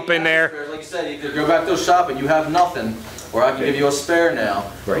spare pump in there. Like you said, either go back to the shop and you have nothing, or I can give you a spare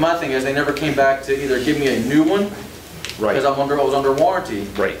now. Right. My thing is, they never came back to either give me a new one, Right. because I was under warranty.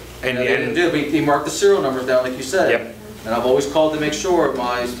 Right. And they didn't do it. He marked the serial numbers down like you said. Yep. And I've always called to make sure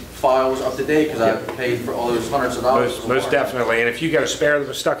my file was up to date, because I paid for all those hundreds of dollars. Most definitely. And if you got a spare that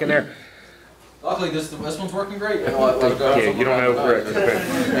was stuck in there, luckily this one's working great. yeah, you don't know where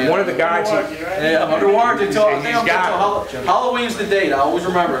it. One of the guys, yeah, I'm under warranty until Halloween's the date. I always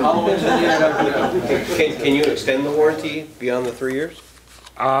remember Halloween's the date. I gotta do. Can you extend the warranty beyond the 3 years?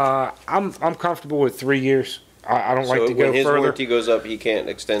 I'm comfortable with 3 years. I don't like to go when his further. warranty goes up, he can't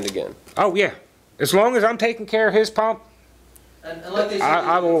extend again? Oh, yeah. As long as I'm taking care of his pump, And like they said,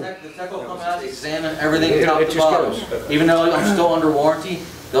 I will. the tech will come out, examine everything top to bottom. Even though I'm still under warranty,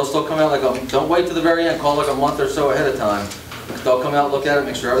 they'll still come out don't wait to the very end, call like a month or so ahead of time. They'll come out, look at it,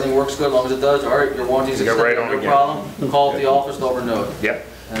 make sure everything works good. As long as it does, all right, your warranty's extended, no problem. Call up the office, they'll renew it. Yep.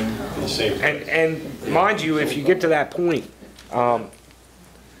 And mind you, if you get to that point,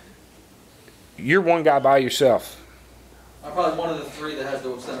 you're one guy by yourself. I'm probably one of the 3 that has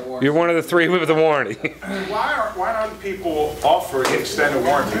the extended warranty. You're one of the 3 with the warranty. Why aren't people offering extended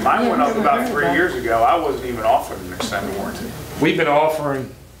warranty? Mine went up about 3 years ago. I wasn't even offered an extended warranty. We've been offering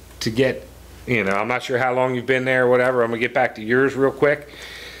to get, I'm not sure how long you've been there or whatever. I'm gonna get back to yours real quick.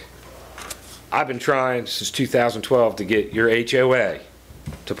 I've been trying since 2012 to get your HOA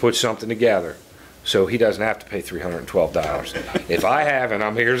to put something together so he doesn't have to pay $312. If I have,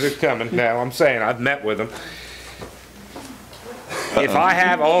 and here's it coming now, I'm saying I've met with him. If I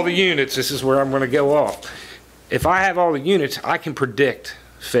have all the units, this is where I'm going to go off. If I have all the units, I can predict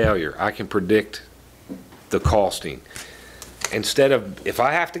failure. I can predict the costing. Instead of, if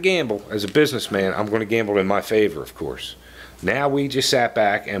I have to gamble as a businessman, I'm going to gamble in my favor, of course. Now we just sat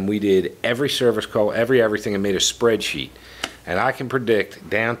back and we did every service call, everything, and made a spreadsheet. And I can predict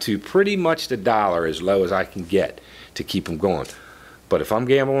down to pretty much the dollar as low as I can get to keep them going. But if I'm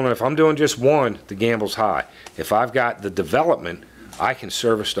gambling, if I'm doing just one, the gamble's high. If I've got the development, I can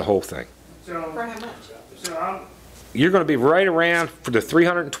service the whole thing. So, for how much? You're going to be right around, for the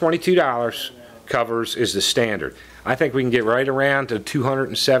 $322 covers is the standard. I think we can get right around to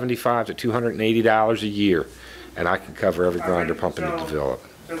 $275 to $280 a year, and I can cover every grinder pump in the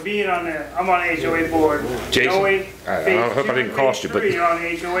development. So being on I'm on the HOA board. Jason, I hope I didn't cost you, but you're on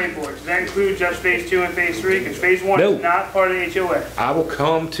the HOA board. Does that include just phase 2 and phase 3? Because phase 1 is not part of the HOA. I will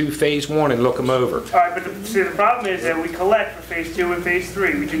come to phase 1 and look them over. All right, but the problem is that we collect for phase 2 and phase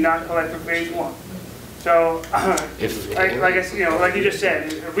 3. We do not collect for phase 1. So, like you just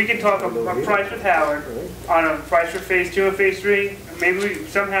said, if we can talk a price with Howard on a price for phase 2 and phase 3, maybe we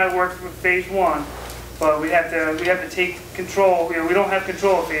somehow work for phase 1. But we have to take control. We don't have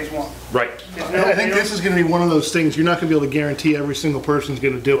control of phase 1. Right. I think this is going to be one of those things you're not going to be able to guarantee every single person's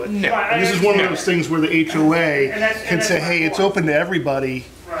going to do it. No. And this is one of those things where the HOA can say, hey, it's open to everybody.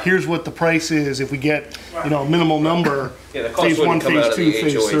 Right. Here's what the price is if we get, a minimal number. Yeah, the cost phase 1, wouldn't come phase out of 2, the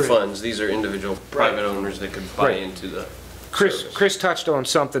phase HOA 3. funds. These are individual private owners that could buy into the service. Chris touched on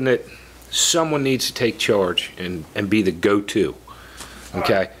something that someone needs to take charge and be the go-to.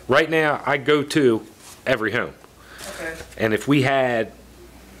 Okay. Right now, I go to every home. Okay. And if we had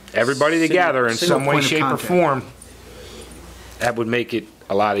everybody together in some way, shape, or form, that would make it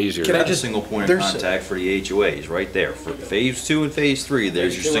a lot easier. Can I just single point of contact for the HOAs right there for phase 2 and phase 3?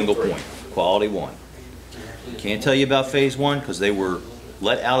 There's your single point, quality 1. Can't tell you about phase 1 because they were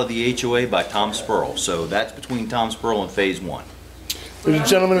let out of the HOA by Tom Spurl. So that's between Tom Spurl and phase 1. There's a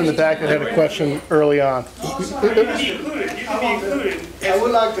gentleman in the back that had a question early on. You can be included. I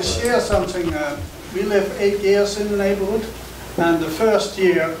would like to share something. We live 8 years in the neighborhood, and the first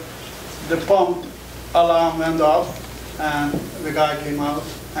year the pump alarm went off, and the guy came out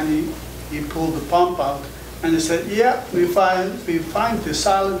and he pulled the pump out, and he said, "Yeah, we find the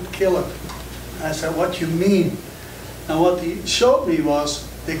silent killer." And I said, "What you mean?" And what he showed me was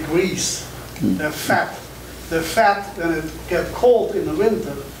the grease, the fat, the fat, when it gets cold in the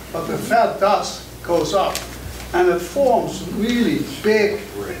winter, but the fat dust goes up and it forms really big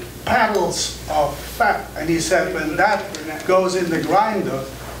paddles of fat. And he said when that goes in the grinder,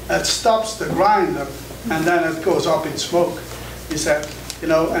 it stops the grinder and then it goes up in smoke. He said, you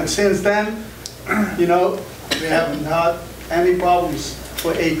know, and since then, you know, we haven't had any problems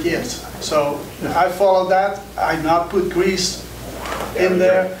for 8 years. So I follow that. I not put grease in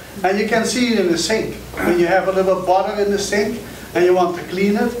there. And you can see it in the sink. When you have a little butter in the sink and you want to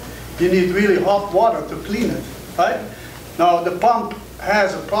clean it, you need really hot water to clean it, right? Now the pump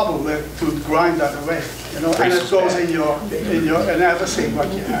has a problem with to grind that away, you know, and it goes in your and everything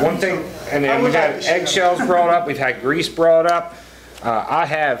what you have. One thing, and then we've had eggshells brought up, we've had grease brought up. I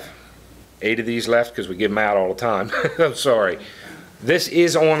have 8 of these left because we give them out all the time. I'm sorry. This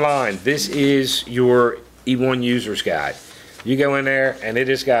is online. This is your E1 user's guide. You go in there and it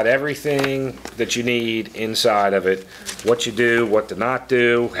has got everything that you need inside of it. What you do, what to not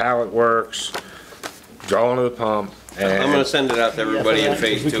do, how it works, drawing of the pump. And I'm going to send it out to everybody in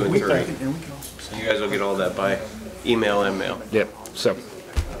phase 2 and 3. So you guys will get all that by email and mail. Yep, so.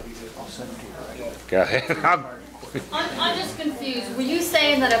 Go ahead. I'm just confused. Were you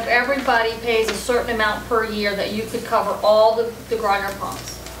saying that if everybody pays a certain amount per year that you could cover all the grinder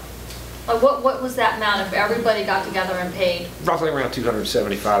pumps? Like what was that amount if everybody got together and paid? Roughly around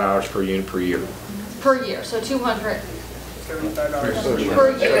 $275 per unit per year. Per year, so $200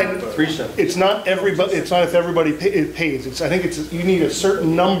 per year. It's not everybody. It's not if everybody pays. It's I think it's you need a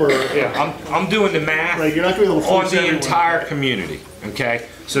certain number. Yeah, I'm doing the math. Right, you're not going to be able to on force the everyone. entire community. Okay,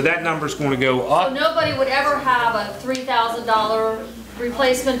 so that number's going to go So up. nobody would ever have a $3,000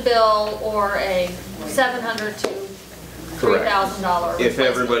 replacement bill or a $700 to $3,000. If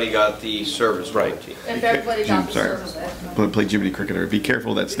everybody got the service warranty. If everybody got the Sorry, service. I'm going to play Jiminy Cricketer. Be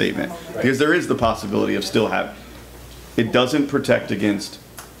careful of that statement, because there is the possibility of still having. It doesn't protect against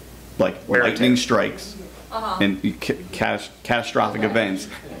like lightning strikes and catastrophic events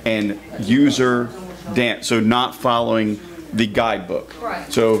and user so not following the guidebook.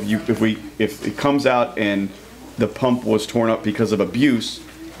 Right. So if it comes out and the pump was torn up because of abuse,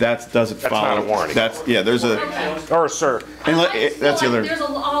 that doesn't follow. That's not a warranty. There's a or sir. And that's the other. There's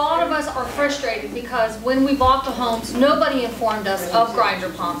a lot of us are frustrated because when we bought the homes, nobody informed us of grinder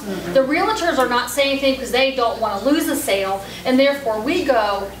pumps. The realtors are not saying anything because they don't want to lose a sale, and therefore we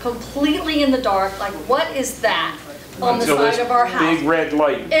go completely in the dark. Like, what is that on the side of our house? Big red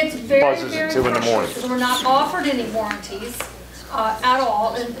light It's very, buzzes very at 2 in the morning. frustrating. We're not offered any warranties at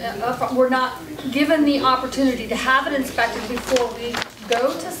all, and we're not given the opportunity to have it inspected before we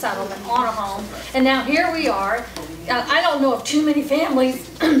go to settlement on a home. And now here we are. I don't know of too many families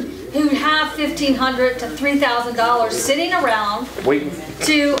who have $1,500 to $3,000 sitting around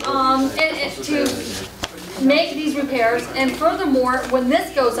to make these repairs. And furthermore, when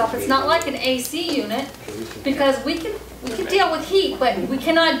this goes up, it's not like an AC unit because we can deal with heat, but we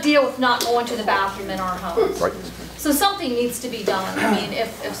cannot deal with not going to the bathroom in our homes. Right. So something needs to be done. I mean,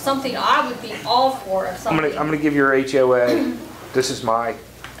 if something, I would be all for it. I'm gonna give your HOA. This is my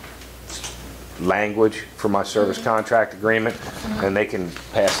language for my service contract agreement, and they can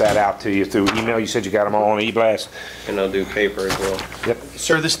pass that out to you through email. You said you got them all on e-blast. And they'll do paper as well. Yep.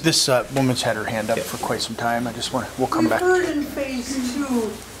 Sir, this woman's had her hand up for quite some time. I just we'll come back. We heard in phase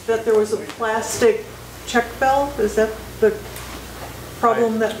 2 that there was a plastic check valve. Is that the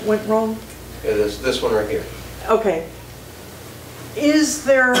problem that went wrong? Yeah, this one right here. Okay. Is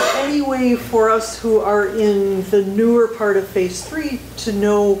there any way for us who are in the newer part of phase 3 to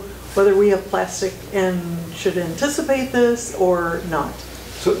know whether we have plastic and should anticipate this or not?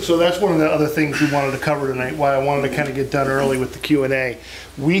 So that's one of the other things we wanted to cover tonight, why I wanted to kind of get done early with the Q&A.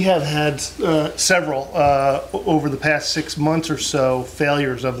 We have had several over the past 6 months or so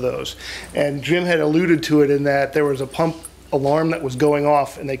failures of those. And Jim had alluded to it in that there was a pump alarm that was going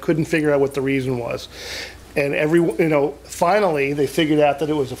off and they couldn't figure out what the reason was. And finally they figured out that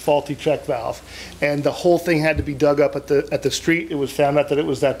it was a faulty check valve, and the whole thing had to be dug up at the street. It was found out that it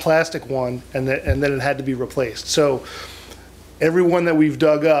was that plastic one, and then it had to be replaced. So every one that we've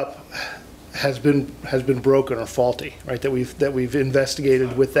dug up has been broken or faulty, right? That we've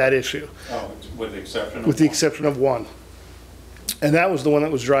investigated with that issue. Oh, with the exception of with the exception of one. And that was the one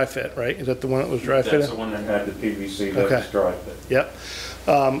that was dry fit, right? Is that the one that was dry fit? That's the one that had the PVC that was dry fit. Yep.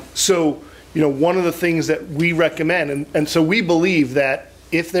 So, one of the things that we recommend, and so we believe that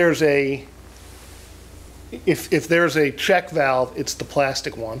if there's a check valve, it's the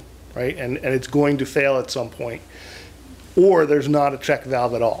plastic one, right? And it's going to fail at some point, or there's not a check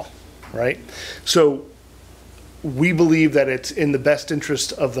valve at all, right? So we believe that it's in the best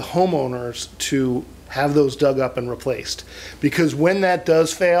interest of the homeowners to have those dug up and replaced. Because when that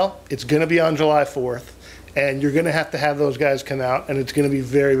does fail, it's going to be on July 4th, and you're going to have those guys come out, and it's going to be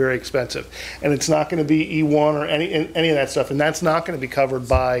very, very expensive. And it's not going to be E1 or any of that stuff, and that's not going to be covered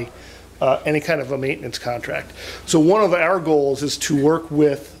by any kind of a maintenance contract. So one of our goals is to work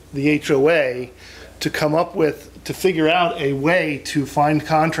with the HOA to come up with, to figure out a way to find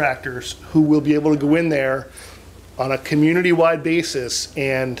contractors who will be able to go in there on a community-wide basis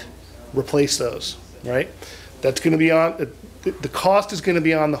and replace those, right? That's going to be on, the cost is going to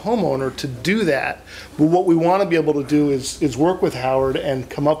be on the homeowner to do that. But what we want to be able to do is work with Howard and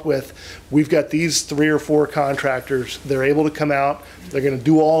come up with, we've got these 3 or 4 contractors, they're able to come out, they're going to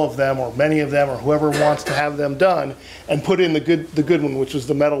do all of them or many of them or whoever wants to have them done, and put in the good one, which is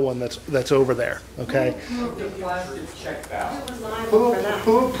the metal one that's over there, okay? Who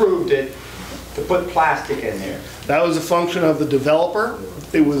approved it to put plastic in there? That was a function of the developer.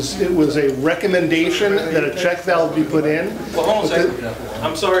 It was a recommendation that a check valve be put in. Well, hold on a second.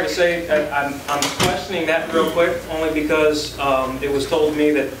 I'm sorry to say, I'm questioning that real quick, only because it was told to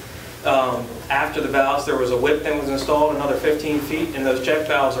me that after the valves, there was a whip that was installed, another 15 feet, and those check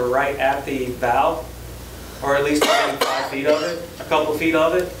valves are right at the valve, or at least within 5 feet of it, a couple feet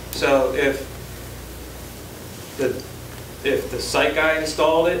of it. So if the site guy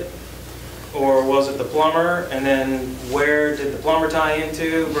installed it, or was it the plumber, and then where did the plumber tie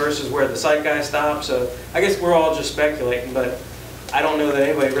into versus where the site guy stopped? So I guess we're all just speculating, but I don't know that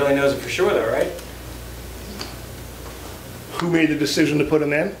anybody really knows it for sure though, right? Who made the decision to put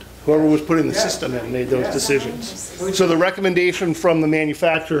them in? Whoever was putting the system in made those decisions. So the recommendation from the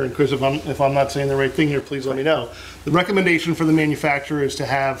manufacturer, and Chris, if I'm not saying the right thing here, please let me know. The recommendation for the manufacturer is to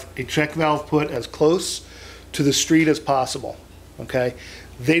have a check valve put as close to the street as possible, okay?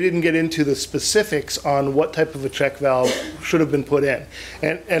 They didn't get into the specifics on what type of a check valve should have been put in.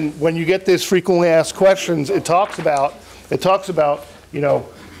 And when you get this frequently asked questions, it talks about, you know,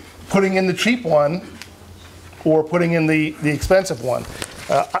 putting in the cheap one or putting in the expensive one.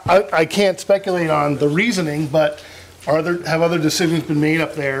 I can't speculate on the reasoning, but have other decisions been made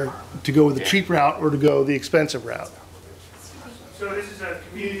up there to go with the cheap route or to go the expensive route? So this is a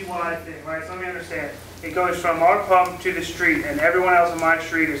community-wide thing, right? So let me understand. It goes from our pump to the street, and everyone else on my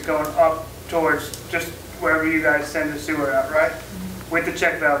street is going up towards just wherever you guys send the sewer out, right? With the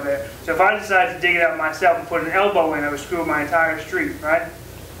check valve there. So if I decide to dig it out myself and put an elbow in, I would screw my entire street, right?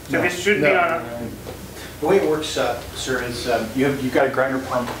 So this shouldn't be on a... The way it works, sir, is you've got a grinder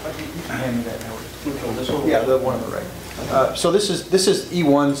pump. Hand me that, Howard. This one? Yeah, the one on the right. So this is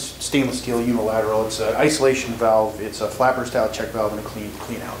E1's stainless steel unilateral. It's an isolation valve. It's a flapper style check valve and a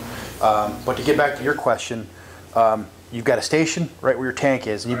clean out. But to get back to your question, you've got a station right where your tank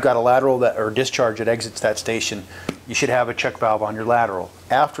is, and you've got a lateral or discharge that exits that station. You should have a check valve on your lateral.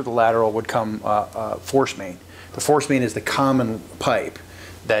 After the lateral would come force main. The force main is the common pipe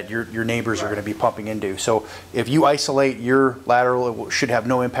that your neighbors are going to be pumping into. So if you isolate your lateral, it should have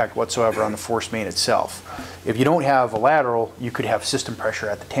no impact whatsoever on the force main itself. If you don't have a lateral, you could have system pressure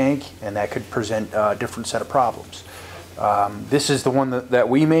at the tank, and that could present a different set of problems. This is the one that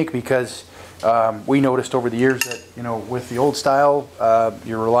we make because we noticed over the years that, you know, with the old style,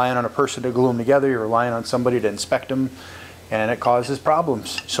 you're relying on a person to glue them together, you're relying on somebody to inspect them, and it causes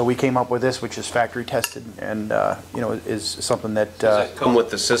problems. So we came up with this, which is factory tested, and you know, is something that does it come with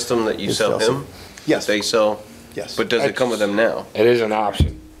the system that you sell him? Yes. That they sell. Yes. But does it come with them now? It is an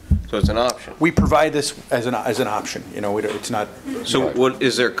option. So it's an option. We provide this as an option. You know, it's not. So what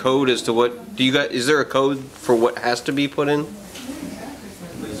is there code as to what do you got? Is there a code for what has to be put in?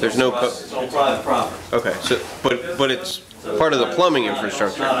 There's no code. It's on private property. Okay. So but it's part of the plumbing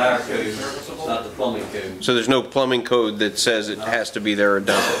infrastructure. It's not our code. It's not the plumbing code. So there's no plumbing code that says it has to be there or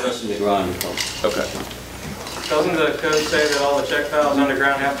done. Just in the grinder pump. Okay. Doesn't the code say that all the check valves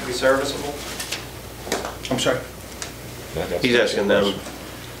underground have to be serviceable? I'm sorry. He's asking them.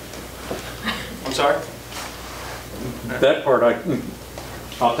 I'm sorry? That part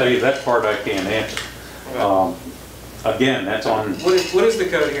I'll tell you, that part I can't answer. Again, that's on. What is the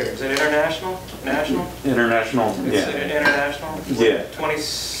code here? Is it international? National? International, yeah. International? Yeah.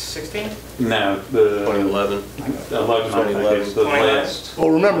 2016? No, the 2011. 11, I think is the last. Well,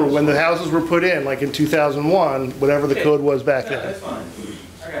 remember, when the houses were put in, like in 2001, whatever the code was back then. That's fine.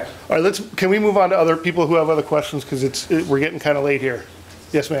 Okay. All right, can we move on to other people who have other questions, because we're getting kind of late here.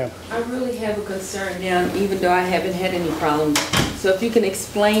 Yes, ma'am. I really have a concern now, even though I haven't had any problems. So if you can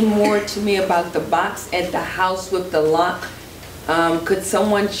explain more to me about the box at the house with the lock. Could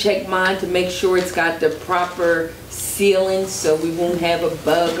someone check mine to make sure it's got the proper sealing so we won't have a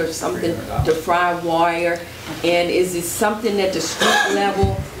bug or something to fry wire? And is it something at the street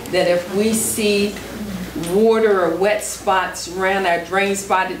level that if we see water or wet spots around our drain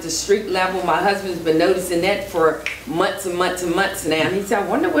spot at the street level. My husband's been noticing that for months and months and months now. And he said, I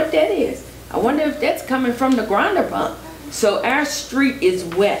wonder what that is. I wonder if that's coming from the grinder pump. So our street is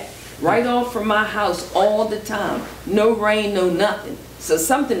wet right off from my house all the time. No rain, no nothing. So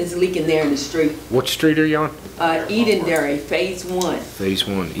something is leaking there in the street. What street are you on? Edenderry, Phase 1. Phase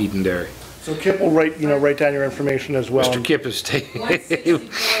 1, Edenderry. So Kip will write down your information as well. Mr. Kip is taking. 164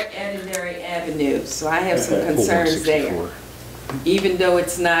 Edenderry Avenue. So I have some concerns there. Even though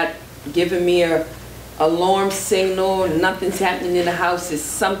it's not giving me a alarm signal, nothing's happening in the house, it's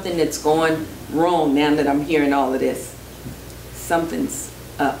something that's going wrong now that I'm hearing all of this. Something's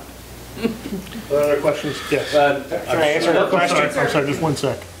up. Other questions? Yes. Can I answer her question? I'm sorry, just one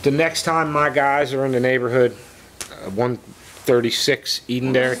sec. The next time my guys are in the neighborhood, 136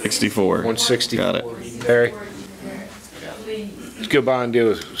 Edenderry. 64. 160. Got it. Edenderry. Let's go by and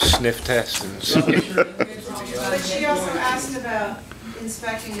do a sniff test. And see. But she also asked about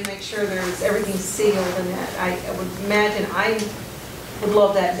inspecting to make sure everything's sealed and that. I would imagine I would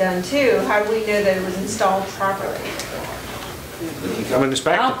love that done too. How do we know that it was installed properly? Come and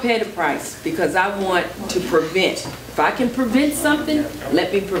inspect it. I'll pay the price because I want to prevent. If I can prevent something,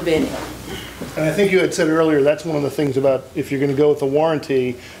 let me prevent it. And I think you had said earlier, that's one of the things about if you're going to go with a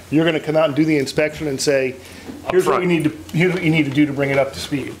warranty, you're going to come out and do the inspection and say, here's what you need to do to bring it up to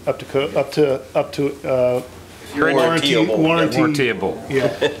speed, up to warrantyable. Yeah.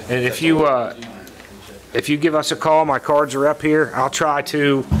 And if you give us a call, my cards are up here. I'll try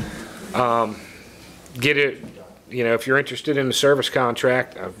to get it. You know, if you're interested in the service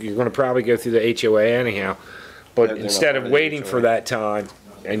contract, you're going to probably go through the HOA anyhow. But instead of waiting for that time,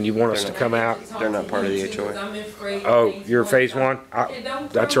 and you want us to come out. They're not part of the HOA. Oh, you're Phase 1?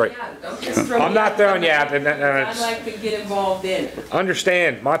 That's right. I'm not throwing you out. I'd like to get involved in it.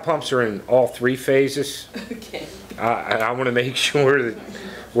 Understand, my pumps are in all 3 phases. Okay. I want to make sure that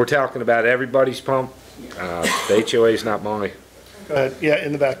we're talking about everybody's pump. The HOA is not mine. Go ahead. Yeah,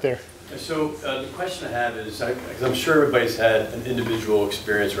 in the back there. So the question I have is, because I'm sure everybody's had an individual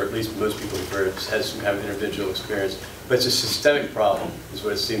experience, or at least most people have had some kind of individual experience, but it's a systemic problem, is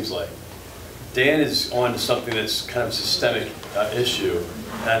what it seems like. Dan is on to something that's kind of a systemic issue,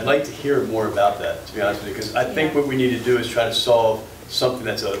 and I'd like to hear more about that, to be honest with you, because I think what we need to do is try to solve something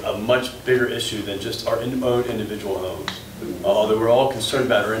that's a much bigger issue than just our own individual homes. Although we're all concerned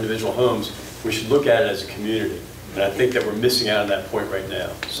about our individual homes, we should look at it as a community. And I think that we're missing out on that point right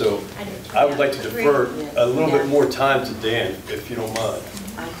now. So I would like to defer a little bit more time to Dan, if you don't mind.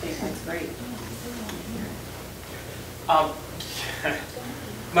 I think that's great.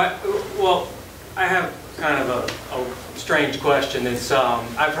 Well, I have kind of a strange question. It's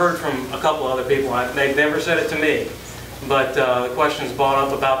I've heard from a couple other people. They've never said it to me, but the question's brought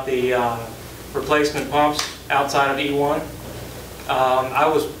up about the replacement pumps outside of E1. I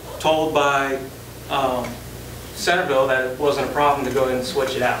was told by Centerville that it wasn't a problem to go ahead and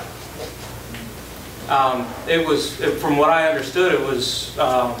switch it out. From what I understood, it was.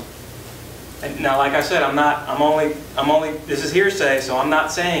 And now, like I said, I'm only. This is hearsay, so I'm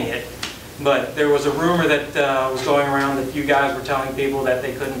not saying it. But there was a rumor that was going around that you guys were telling people that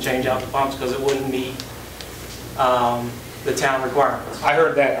they couldn't change out the pumps because it wouldn't meet the town requirements. I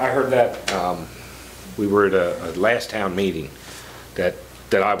heard that. We were at a last town meeting that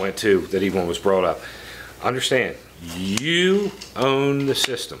I went to. That even was brought up. Understand, you own the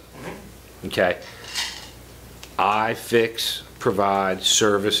system, okay? I fix, provide,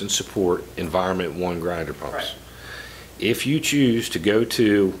 service, and support Environment 1 grinder pumps. Right. If you choose to go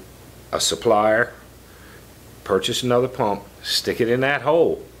to a supplier, purchase another pump, stick it in that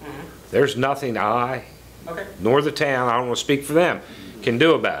hole, there's nothing nor the town, I don't want to speak for them, can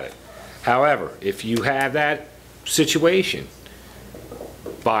do about it. However, if you have that situation,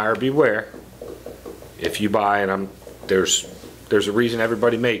 buyer beware. If you buy, and there's a reason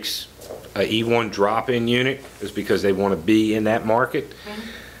everybody makes a E1 drop-in unit is because they want to be in that market.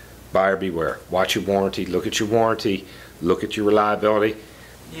 Buyer beware. Watch your warranty. Look at your warranty. Look at your reliability.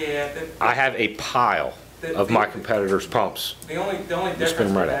 Yeah. I have a pile of my competitors' pumps. The only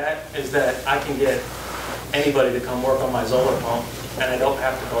difference with that is that I can get anybody to come work on my Zoller pump, and I don't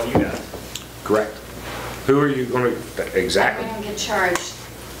have to call you guys. Correct. Who are you going to exactly? I'm going to get charged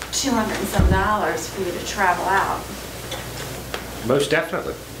 $200 and some for you to travel out. Most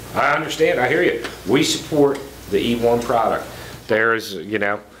definitely. I understand. I hear you. We support the E1 product. There is, you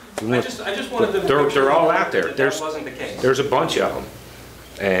know, I just wanted to they're all out there. That wasn't the case. There's a bunch of them,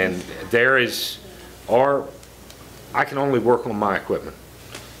 and there is I can only work on my equipment.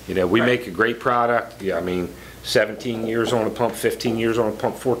 You know, we make a great product. Yeah, I mean, 17 years on a pump, 15 years on a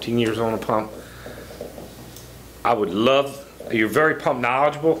pump, 14 years on a pump. I would love, you're very pump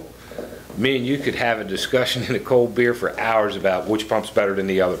knowledgeable. Me and you could have a discussion in a cold beer for hours about which pump's better than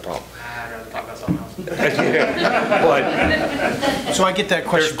the other pump. I'd rather talk about something else. But So I get that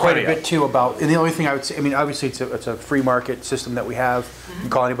question quite a plenty of bit too about, and the only thing I would say, I mean, obviously it's a free market system that we have. You can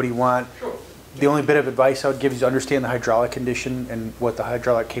call anybody you want. The only bit of advice I would give is to understand the hydraulic condition and what the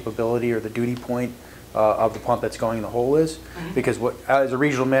hydraulic capability or the duty point of the pump that's going in the hole is. Because as a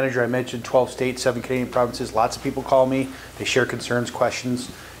regional manager, I mentioned 12 states, 7 Canadian provinces, lots of people call me, they share concerns, questions,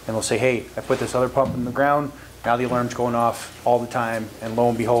 and they'll say, hey, I put this other pump in the ground, now the alarm's going off all the time, and lo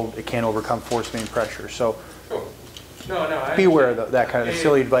and behold, it can't overcome force main pressure. So be aware of that kind of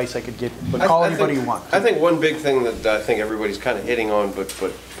silly advice I could give, but call anybody you want. I think one big thing that I think everybody's kind of hitting on,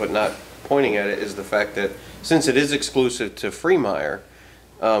 but not pointing at it, is the fact that since it is exclusive to Freemeyer,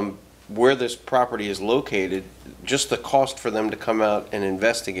 where this property is located, just the cost for them to come out and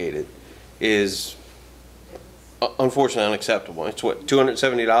investigate it is unfortunately unacceptable. It's what,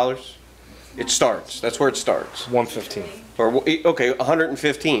 $270? It starts. That's where it starts. $115. Or okay,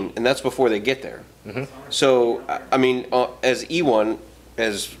 $115, and that's before they get there. So I mean, as E1,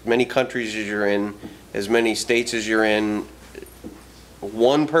 as many countries as you're in, as many states as you're in,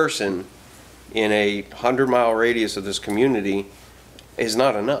 one person in a 100-mile radius of this community is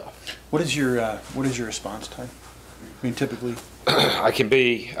not enough. What is your response time? I mean, typically, I can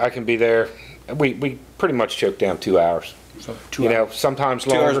be there. We pretty much choke down 2 hours. So you know, sometimes 2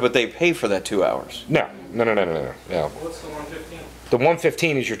 longer. hours, but they pay for that 2 hours. No. What's the 115? The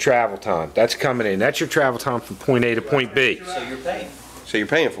 115 is your travel time. That's coming in. That's your travel time from point A to point B. So you're paying. So you're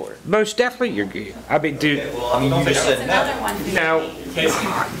paying for it. Most definitely, I mean, dude. Okay, well, I mean, you just said no. Now,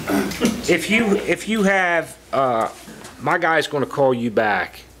 if you have, my guy's going to call you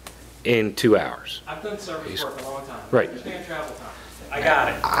back in 2 hours. I've done service work a long time. Right. I understand travel time. I got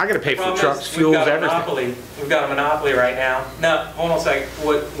it. I got to pay for Problem trucks, is, fuels, we've got a everything. monopoly. We've got a monopoly right now. No, hold on a second.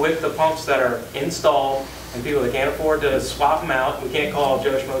 With the pumps that are installed and people that can't afford to swap them out, we can't call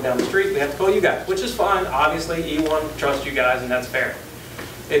Joe Schmo down the street. We have to call you guys, which is fine. Obviously, E1 trusts you guys, and that's fair.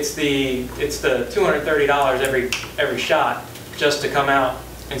 It's the $230 every shot just to come out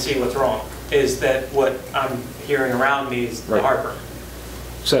and see what's wrong. Is that what I'm hearing around me is the heartburn.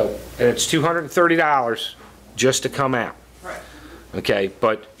 So, and it's $230 just to come out. Right. Okay,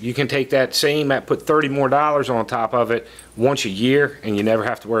 but you can take that same, put $30 more on top of it once a year, and you never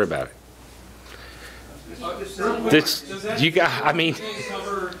have to worry about it. This, you got, I mean,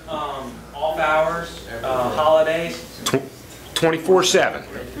 cover off hours, holidays. 24/7.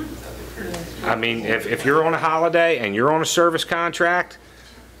 I mean, if you're on a holiday and you're on a service contract,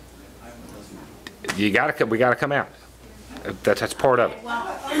 we got to come out. That's part of it.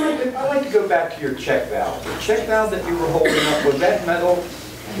 I'd like to go back to your check valve. The check valve that you were holding up, was that metal?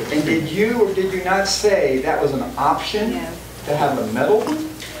 And did you or did you not say that was an option to have a metal?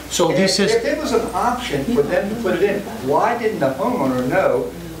 So this is, if it was an option for them to put it in, why didn't the homeowner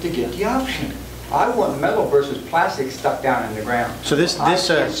know to get the option? I want metal versus plastic stuck down in the ground. So this I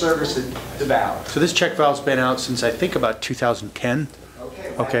can't service the valve. So this check valve's been out since I think about 2010.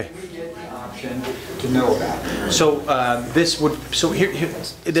 Okay. We get the option to know about it. So here,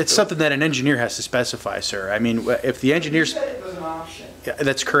 that's something that an engineer has to specify, sir. I mean, if the engineers, You said it was an option. yeah,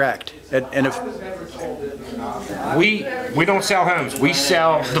 that's correct. And if I was never told it was an option. We don't sell homes. We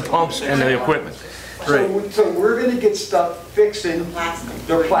sell the pumps and the equipment. So we're going to get stuff fixing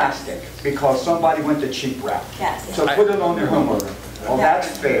their plastic because somebody went the cheap route. Yes. So put it on their homeowner. Well,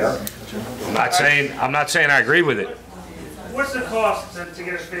 that's fair. I'm not saying I agree with it. What's the cost to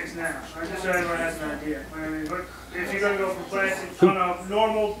get it fixed now? Just so everyone has an idea. I mean, if you're gonna go from plastic on a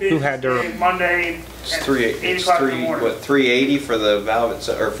normal business day, Monday, It's at 3 8 it's o'clock in the 3 morning. what 380 for the valve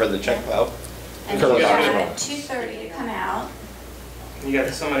itself, or for the check valve. And you got at 2:30 to come out. You got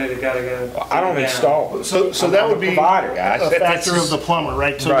somebody that gotta go. I don't install. So that would be provider, guys. a factor of the plumber,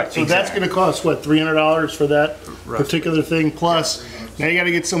 right? So, Right, so that's going to cost, what, $300 for that particular thing? Plus, now you got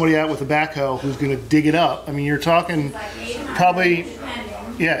to get somebody out with a backhoe who's going to dig it up. I mean, you're talking probably,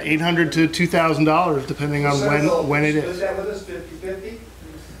 yeah, $800 to $2,000 depending on when it Is is. that with us 50/50?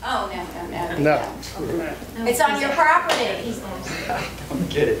 Oh, no. No. It's on your property. Don't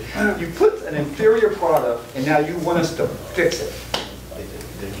get it. You put an inferior product and now you want us to fix it.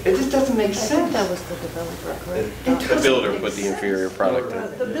 It just doesn't make sense. That was the developer, correct? The builder put the inferior product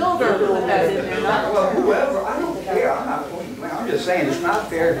in. The builder put that in there, not Well, whoever, I don't care, I'm just saying, it's not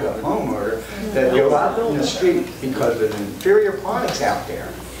fair to the homeowner that go out in the street because there's inferior products out there,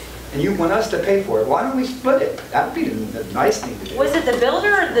 and you want us to pay for it. Why don't we split it? That'd be the nice thing to do. Was it the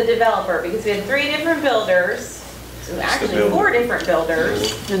builder or the developer? Because we had 3 different builders, So actually, 4 different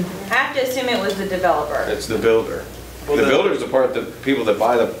builders. I have to assume it was the developer. It's the builder. The builder's the part, the people that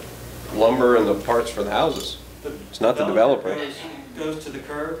buy the lumber and the parts for the houses. It's not the developer. Goes to the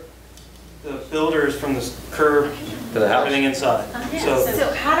curb. The builder is from the curb to the house. Everything inside.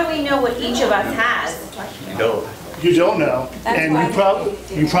 So how do we know what each of us has? You don't. You don't know, and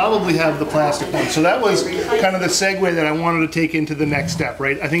you probably have the plastic one. So that was kind of the segue that I wanted to take into the next step,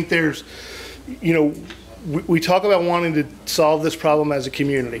 right? I think there's, you know, we talk about wanting to solve this problem as a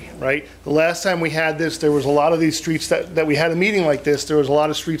community, right? The last time we had this, there was a lot of these streets that we had a meeting like this, there was a lot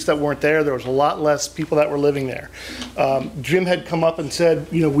of streets that weren't there, there was a lot less people that were living there. Jim had come up and said,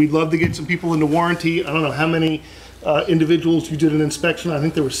 you know, we'd love to get some people into warranty. I don't know how many individuals you did an inspection. I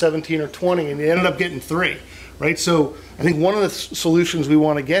think there were 17 or 20, and you ended up getting 3. Right, so I think one of the solutions we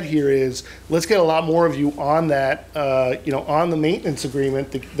want to get here is let's get a lot more of you on that, you know, on the maintenance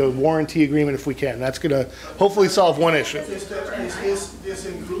agreement, the warranty agreement, if we can. That's going to hopefully solve one issue. Is this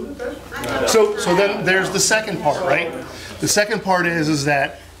included then? So then there's the second part, right? The second part is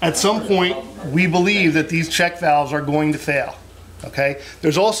that at some point we believe that these check valves are going to fail. Okay,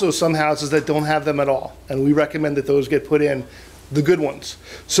 there's also some houses that don't have them at all, and we recommend that those get put in, the good ones.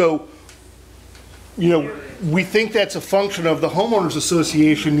 So, you know, we think that's a function of the homeowners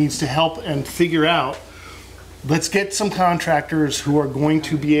association needs to help and figure out, let's get some contractors who are going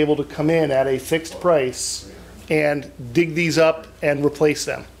to be able to come in at a fixed price and dig these up and replace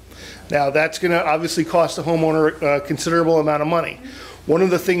them. Now that's going to obviously cost the homeowner a considerable amount of money. One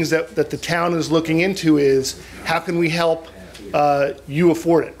of the things that the town is looking into is how can we help you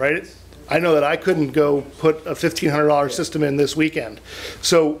afford it, right? I know that I couldn't go put a $1,500 system in this weekend.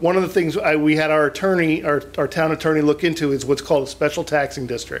 So one of the things we had our attorney, our town attorney look into is what's called a special taxing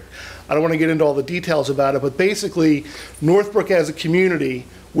district. I don't want to get into all the details about it, but basically Northbrook as a community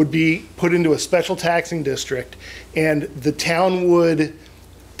would be put into a special taxing district, and the town would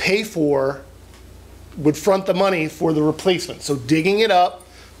would front the money for the replacement. So digging it up,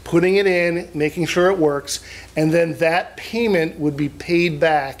 putting it in, making sure it works, and then that payment would be paid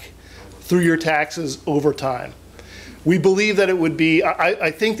back through your taxes over time. We believe that it would be,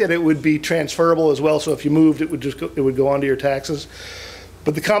 I think that it would be transferable as well, so if you moved, it would go onto your taxes.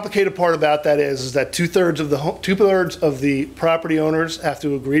 But the complicated part about that is that two-thirds of the property owners have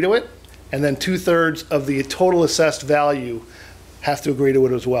to agree to it, and then 2/3 of the total assessed value have to agree to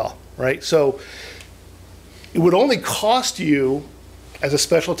it as well, right? So it would only cost you as a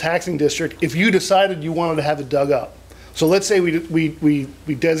special taxing district if you decided you wanted to have it dug up. So let's say we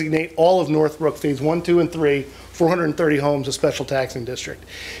designate all of Northbrook Phase 1, 2, and 3, 430 homes, a special taxing district.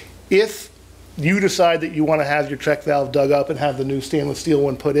 If you decide that you want to have your check valve dug up and have the new stainless steel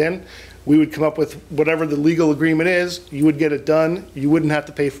one put in, we would come up with whatever the legal agreement is. You would get it done. You wouldn't have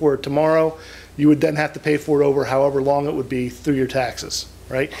to pay for it tomorrow. You would then have to pay for it over however long it would be through your taxes,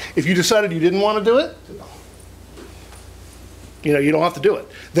 right? If you decided you didn't want to do it, you know, you don't have to do it.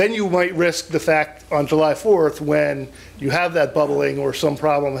 Then you might risk the fact on July 4th when you have that bubbling or some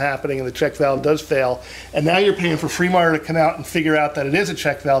problem happening and the check valve does fail, and now you're paying for Freemire to come out and figure out that it is a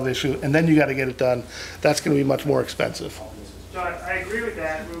check valve issue, and then you got to get it done. That's going to be much more expensive. So I agree with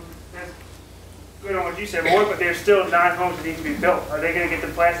that. That's good on what you said, but there's still 9 homes that need to be built. Are they going to get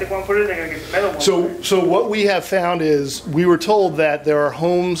the plastic one put in? They're going to get the metal one put in? So what we have found is we were told that there are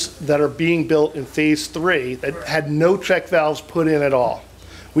homes that are being built in Phase 3 that had no check valves put in at all.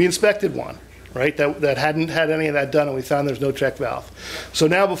 We inspected one, right, that hadn't had any of that done, and we found there's no check valve. So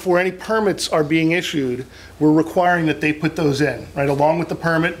now before any permits are being issued, we're requiring that they put those in, right? Along with the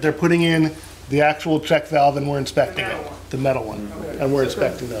permit, they're putting in the actual check valve and we're inspecting it, the metal one, and we're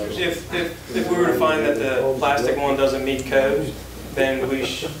inspecting those. If we were to find that the plastic one doesn't meet code, then we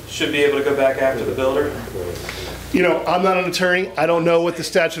should be able to go back after the builder? You know, I'm not an attorney. I don't know what the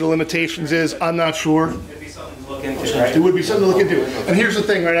statute of limitations is. I'm not sure. It'd be something to look into, right? It would be something to look into. And here's the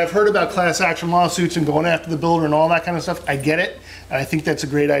thing, right? I've heard about class action lawsuits and going after the builder and all that kind of stuff. I get it, and I think that's a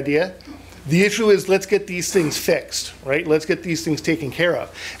great idea. The issue is let's get these things fixed, right? Let's get these things taken care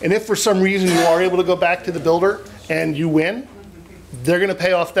of. And if for some reason you are able to go back to the builder and you win, they're going to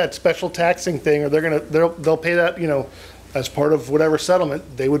pay off that special taxing thing, or they'll pay that, you know, as part of whatever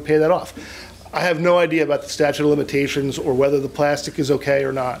settlement, they would pay that off. I have no idea about the statute of limitations or whether the plastic is okay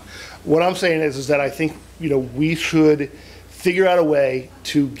or not. What I'm saying is that I think, you know, we should figure out a way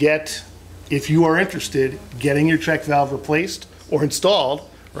to get, if you are interested, getting your check valve replaced or installed,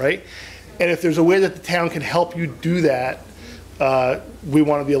 right? And if there's a way that the town can help you do that, we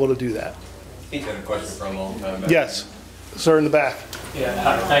want to be able to do that. He's had a question for a long time. Yes, sir in the back.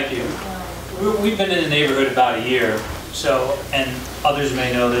 Yeah, thank you. We've been in the neighborhood about a year, so, and others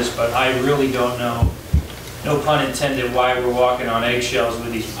may know this, but I really don't know no pun intended, why we're walking on eggshells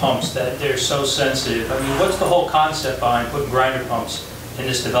with these pumps, that they're so sensitive. I mean, what's the whole concept behind putting grinder pumps in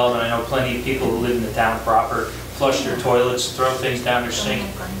this development? I know plenty of people who live in the town proper flush their toilets, throw things down their sink,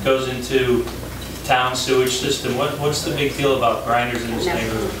 goes into town sewage system. What's the big deal about grinders in this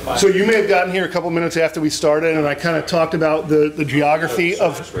neighborhood? So you may have gotten here a couple minutes after we started, and I kind of talked about the geography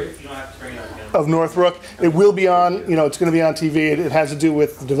of Northbrook. It will be on, you know, it's going to be on TV. It has to do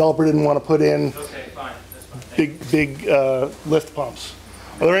with the developer didn't want to put in big lift pumps.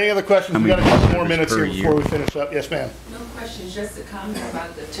 Are there any other questions? We've got a couple more minutes here before we finish up. Yes, ma'am. No questions, just a comment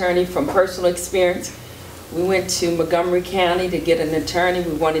about the attorney from personal experience. We went to Montgomery County to get an attorney.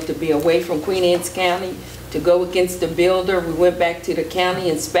 We wanted to be away from Queen Anne's County to go against the builder. We went back to the county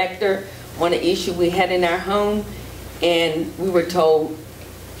inspector on an issue we had in our home, and we were told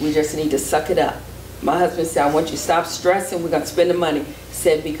we just need to suck it up. My husband said, I want you to stop stressing, we're going to spend the money. He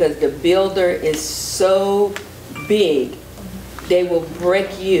said, because the builder is so big, they will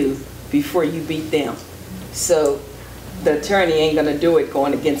break you before you beat them. So the attorney ain't going to do it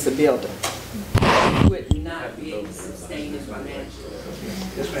going against the builder. He would not be able to sustain it financially.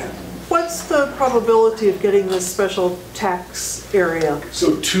 Yes, ma'am. What's the probability of getting this special tax area?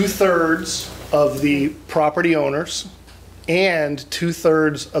 So 2/3 of the property owners and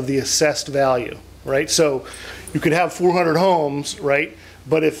 2/3 of the assessed value, right? So you could have 400 homes, right?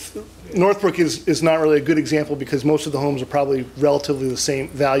 But if Northbrook is not really a good example because most of the homes are probably relatively the same,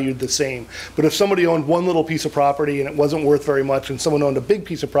 valued the same. But if somebody owned one little piece of property and it wasn't worth very much, and someone owned a big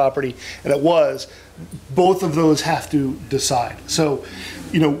piece of property and it was, both of those have to decide. So,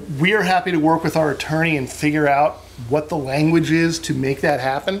 you know, we are happy to work with our attorney and figure out what the language is to make that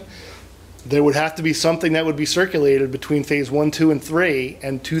happen. There would have to be something that would be circulated between phase 1, 2, and 3,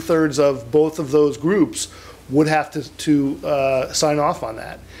 and 2/3 of both of those groups would have to sign off on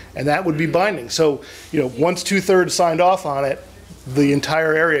that, and that would be binding. So, you know, once 2/3 signed off on it, the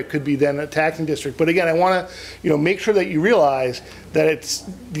entire area could be then a taxing district. But again, I want to, you know, make sure that you realize that it's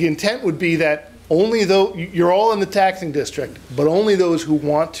the intent would be that only though you're all in the taxing district, but only those who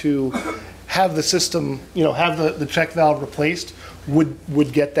want to have the system, you know, have the check valve replaced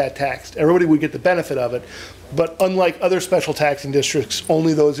would get that taxed. Everybody would get the benefit of it. But unlike other special taxing districts,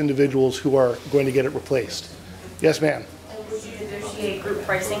 only those individuals who are going to get it replaced. Yes, ma'am. Would you negotiate group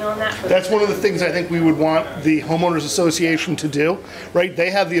pricing on that? That's one of the things I think we would want the homeowners association to do, right?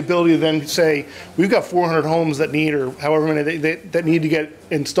 They have the ability to then say, we've got 400 homes that need, or however many that need to get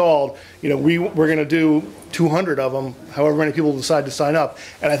installed. You know, we're going to do 200 of them, however many people decide to sign up.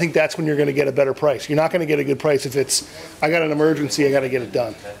 And I think that's when you're going to get a better price. You're not going to get a good price if it's, I got an emergency, I got to get it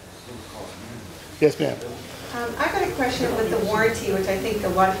done. Yes, ma'am. I've got a question with the warranty, which I think a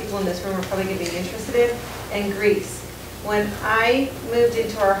lot of people in this room are probably going to be interested in, and grease. When I moved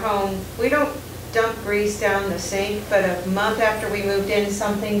into our home, we don't dump grease down the sink, but a month after we moved in,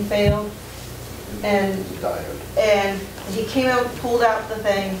 something failed. And he came out, pulled out the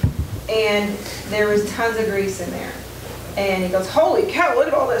thing, and there was tons of grease in there. And he goes, holy cow, look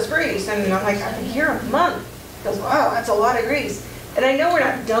at all this grease. And I'm like, I've been here a month. He goes, wow, that's a lot of grease. And I know we're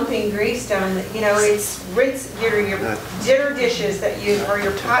not dumping grease down, you know, it's rinse your dinner dishes that you, or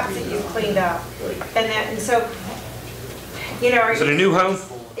your pots that you've cleaned up. And so, you know. Is it a new home?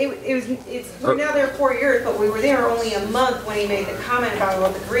 We're now there 4 years, but we were there only a month when he made the comment about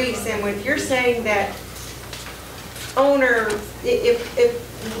all the grease. And if you're saying that owner,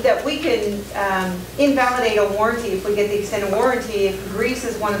 that we can invalidate a warranty if we get the extended warranty, if grease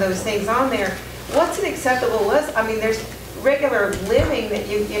is one of those things on there, what's an acceptable list? I mean, there's regular living that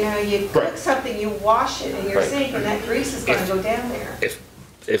you know, you cook something, you wash it in your sink, and that grease is going to go down there.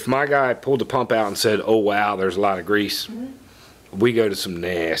 If my guy pulled the pump out and said, oh wow, there's a lot of grease, we go to some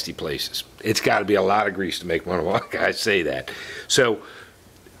nasty places. It's got to be a lot of grease to make one of our guys say that. So,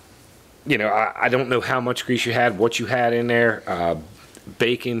 you know, I don't know how much grease you had, what you had in there,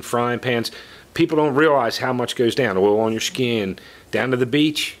 bacon, frying pans. People don't realize how much goes down. Oil on your skin, down to the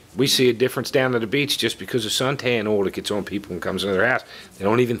beach. We see a difference down to the beach just because of suntan oil that gets on people and comes into their house. They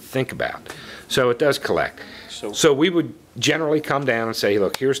don't even think about it. So it does collect. So we would generally come down and say,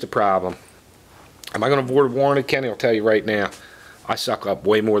 look, here's the problem. Am I going to avoid a warranty? Kenny will tell you right now, I suck up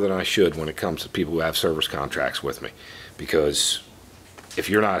way more than I should when it comes to people who have service contracts with me. Because if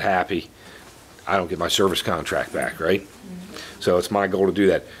you're not happy, I don't get my service contract back, right? So it's my goal to do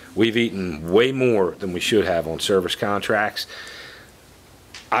that. We've eaten way more than we should have on service contracts.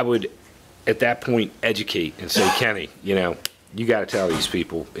 I would, at that point, educate and say, Kenny, you know, you got to tell these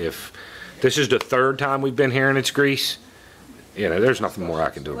people, if this is the 3rd time we've been hearing it's grease, you know, there's nothing more I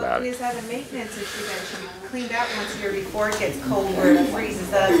can do about it. Is that a maintenance issue that you cleaned out once a year before it gets cold or it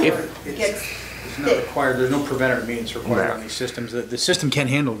freezes up or it gets It's not required, there's no preventative maintenance required on these systems. The system can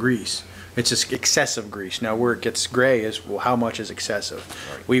handle grease. It's just excessive grease. Now, where it gets gray is, well, how much is excessive?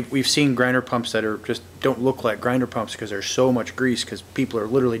 We've seen grinder pumps that are just don't look like grinder pumps because there's so much grease because people are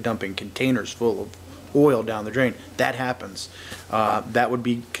literally dumping containers full of oil down the drain. That happens. That would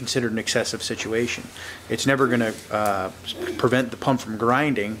be considered an excessive situation. It's never going to prevent the pump from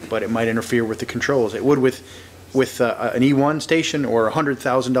grinding, but it might interfere with the controls. It would with an E1 station or a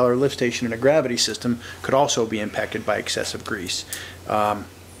 $100,000 lift station in a gravity system could also be impacted by excessive grease.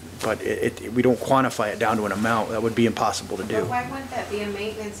 But we don't quantify it down to an amount. That would be impossible to do. But why wouldn't that be a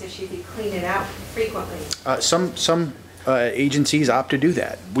maintenance issue if you clean it out frequently? Some agencies opt to do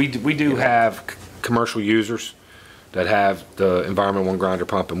that. We do have commercial users that have the Environment One grinder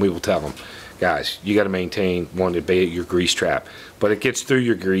pump, and we will tell them, guys, you got to maintain one to be your grease trap. But it gets through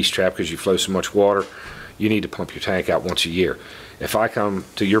your grease trap because you flow so much water. You need to pump your tank out once a year. If I come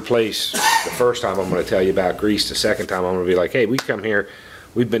to your place the first time, I'm going to tell you about grease. The second time, I'm going to be like, hey, we come here.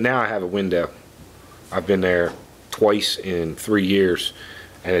 Now I have a window. I've been there twice in 3 years,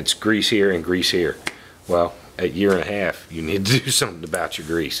 and it's grease here and grease here. Well, at year and a half, you need to do something about your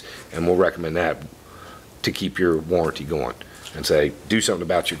grease, and we'll recommend that to keep your warranty going. And say, do something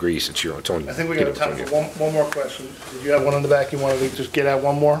about your grease. It's on you. I think we got time for one more question. Did you have one in the back you wanted to just get at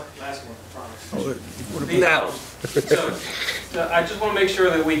one more? Last one, I promise. So I just want to make sure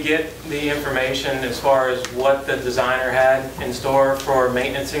that we get the information as far as what the designer had in store for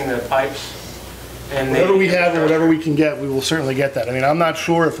maintaining the pipes. And whatever we have and whatever we can get, we will certainly get that. I mean, I'm not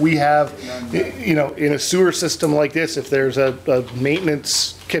sure if we have, you know, in a sewer system like this, if there's a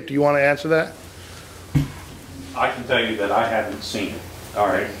maintenance kit. Do you want to answer that? I can tell you that I haven't seen it, all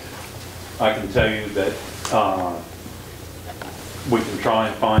right? I can tell you that we can try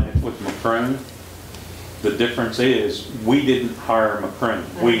and find it with Macron. The difference is we didn't hire Macron.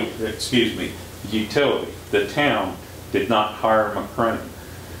 Utility, the town did not hire Macron.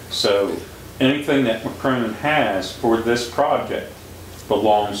 So anything that Macron has for this project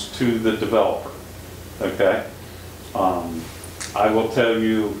belongs to the developer, okay? I will tell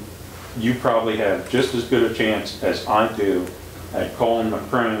you, you probably have just as good a chance as I do at calling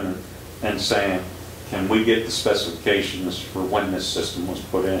Macron and saying, can we get the specifications for when this system was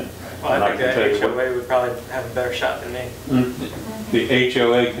put in? Well, I think the HOA would probably have a better shot than me. The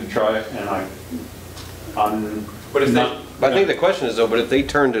HOA can try it, and But if I think the question is though, but if they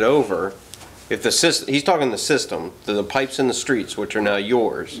turned it over, if the system, he's talking the system, the pipes in the streets, which are now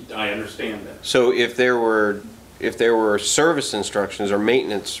yours. I understand that. So if there were service instructions or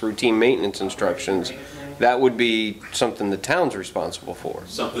maintenance, routine maintenance instructions, that would be something the town's responsible for.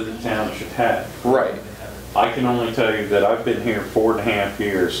 Something the town should have. Right. I can only tell you that I've been here 4.5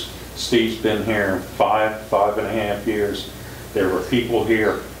 years. Steve's been here 5.5 years. There were people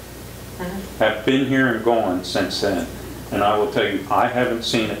here, have been here and gone since then. And I will tell you, I haven't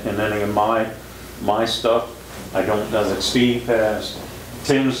seen it in any of my stuff. I don't know that Steve has.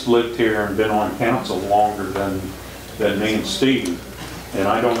 Tim's lived here and been on council longer than me and Steve, and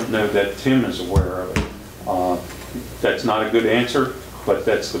I don't know that Tim is aware of it. That's not a good answer, but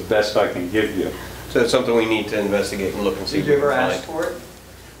that's the best I can give you. So that's something we need to investigate and look and see. Did you ever ask for it?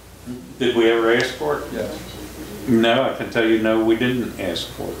 Did we ever ask for it? Yes. No, I can tell you, no, we didn't ask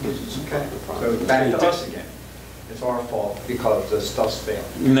for it. Okay, so back to us again. It's our fault because the stuff's failed.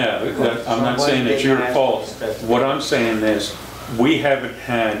 No, I'm not saying it's your fault. What I'm saying is, we haven't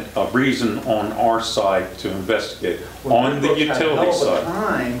had a reason on our side to investigate. On the utility side.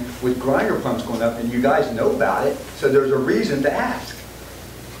 Time with grinder pumps going up, and you guys know about it, so there's a reason to ask.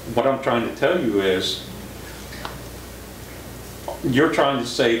 What I'm trying to tell you is, you're trying to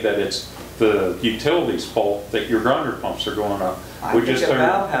say that it's the utility's fault that your grinder pumps are going up. I think the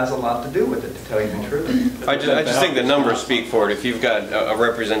valve has a lot to do with it, to tell you the truth. I just think the numbers speak for it. If you've got a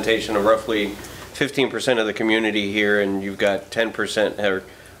representation of roughly 15% of the community here, and you've got 10%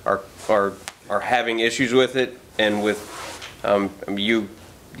 are having issues with it, and with you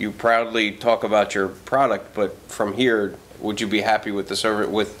proudly talk about your product, but from here, would you be happy with the service,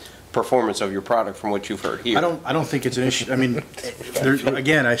 with performance of your product from what you've heard here? I don't think it's an issue. I mean,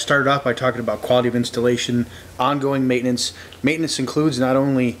 again, I started off by talking about quality of installation, ongoing maintenance. Maintenance includes not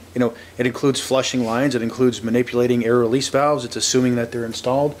only, it includes flushing lines, it includes manipulating air release valves, it's assuming that they're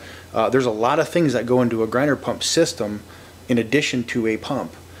installed. There's a lot of things that go into a grinder pump system in addition to a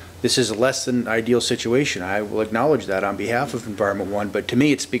pump. This is a less than ideal situation. I will acknowledge that on behalf of Environment One, but to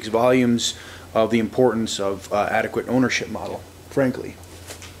me it speaks volumes of the importance of adequate ownership model, frankly.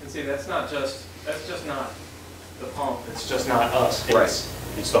 And see, that's just not the pump, it's just not us. Right.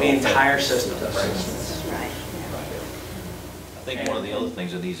 It's the entire system. Right. think one of the other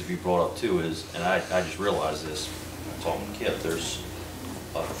things that needs to be brought up too is, and I just realized this, talking to Kip, there's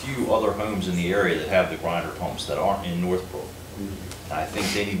a few other homes in the area that have the grinder pumps that aren't in Northbrook. And I think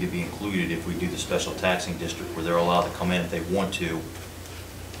they need to be included if we do the special taxing district where they're allowed to come in if they want to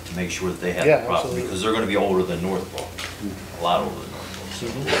make sure that they have the property, absolutely. because they're going to be older than Northbrook, a lot older than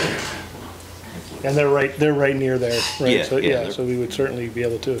Northbrook. So. And they're right near there, right? Yeah, So, so we would certainly be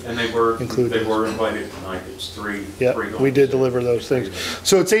able to And they were include those. invited tonight. It's three. Yeah, we did deliver those things.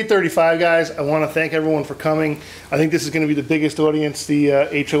 So it's 8:35, guys. I want to thank everyone for coming. I think this is going to be the biggest audience the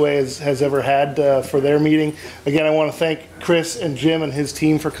HOA has ever had for their meeting. Again, I want to thank Chris and Jim and his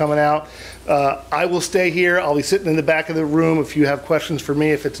team for coming out. I will stay here. I'll be sitting in the back of the room. If you have questions for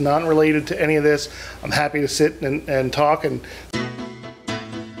me, if it's not related to any of this, I'm happy to sit and talk. And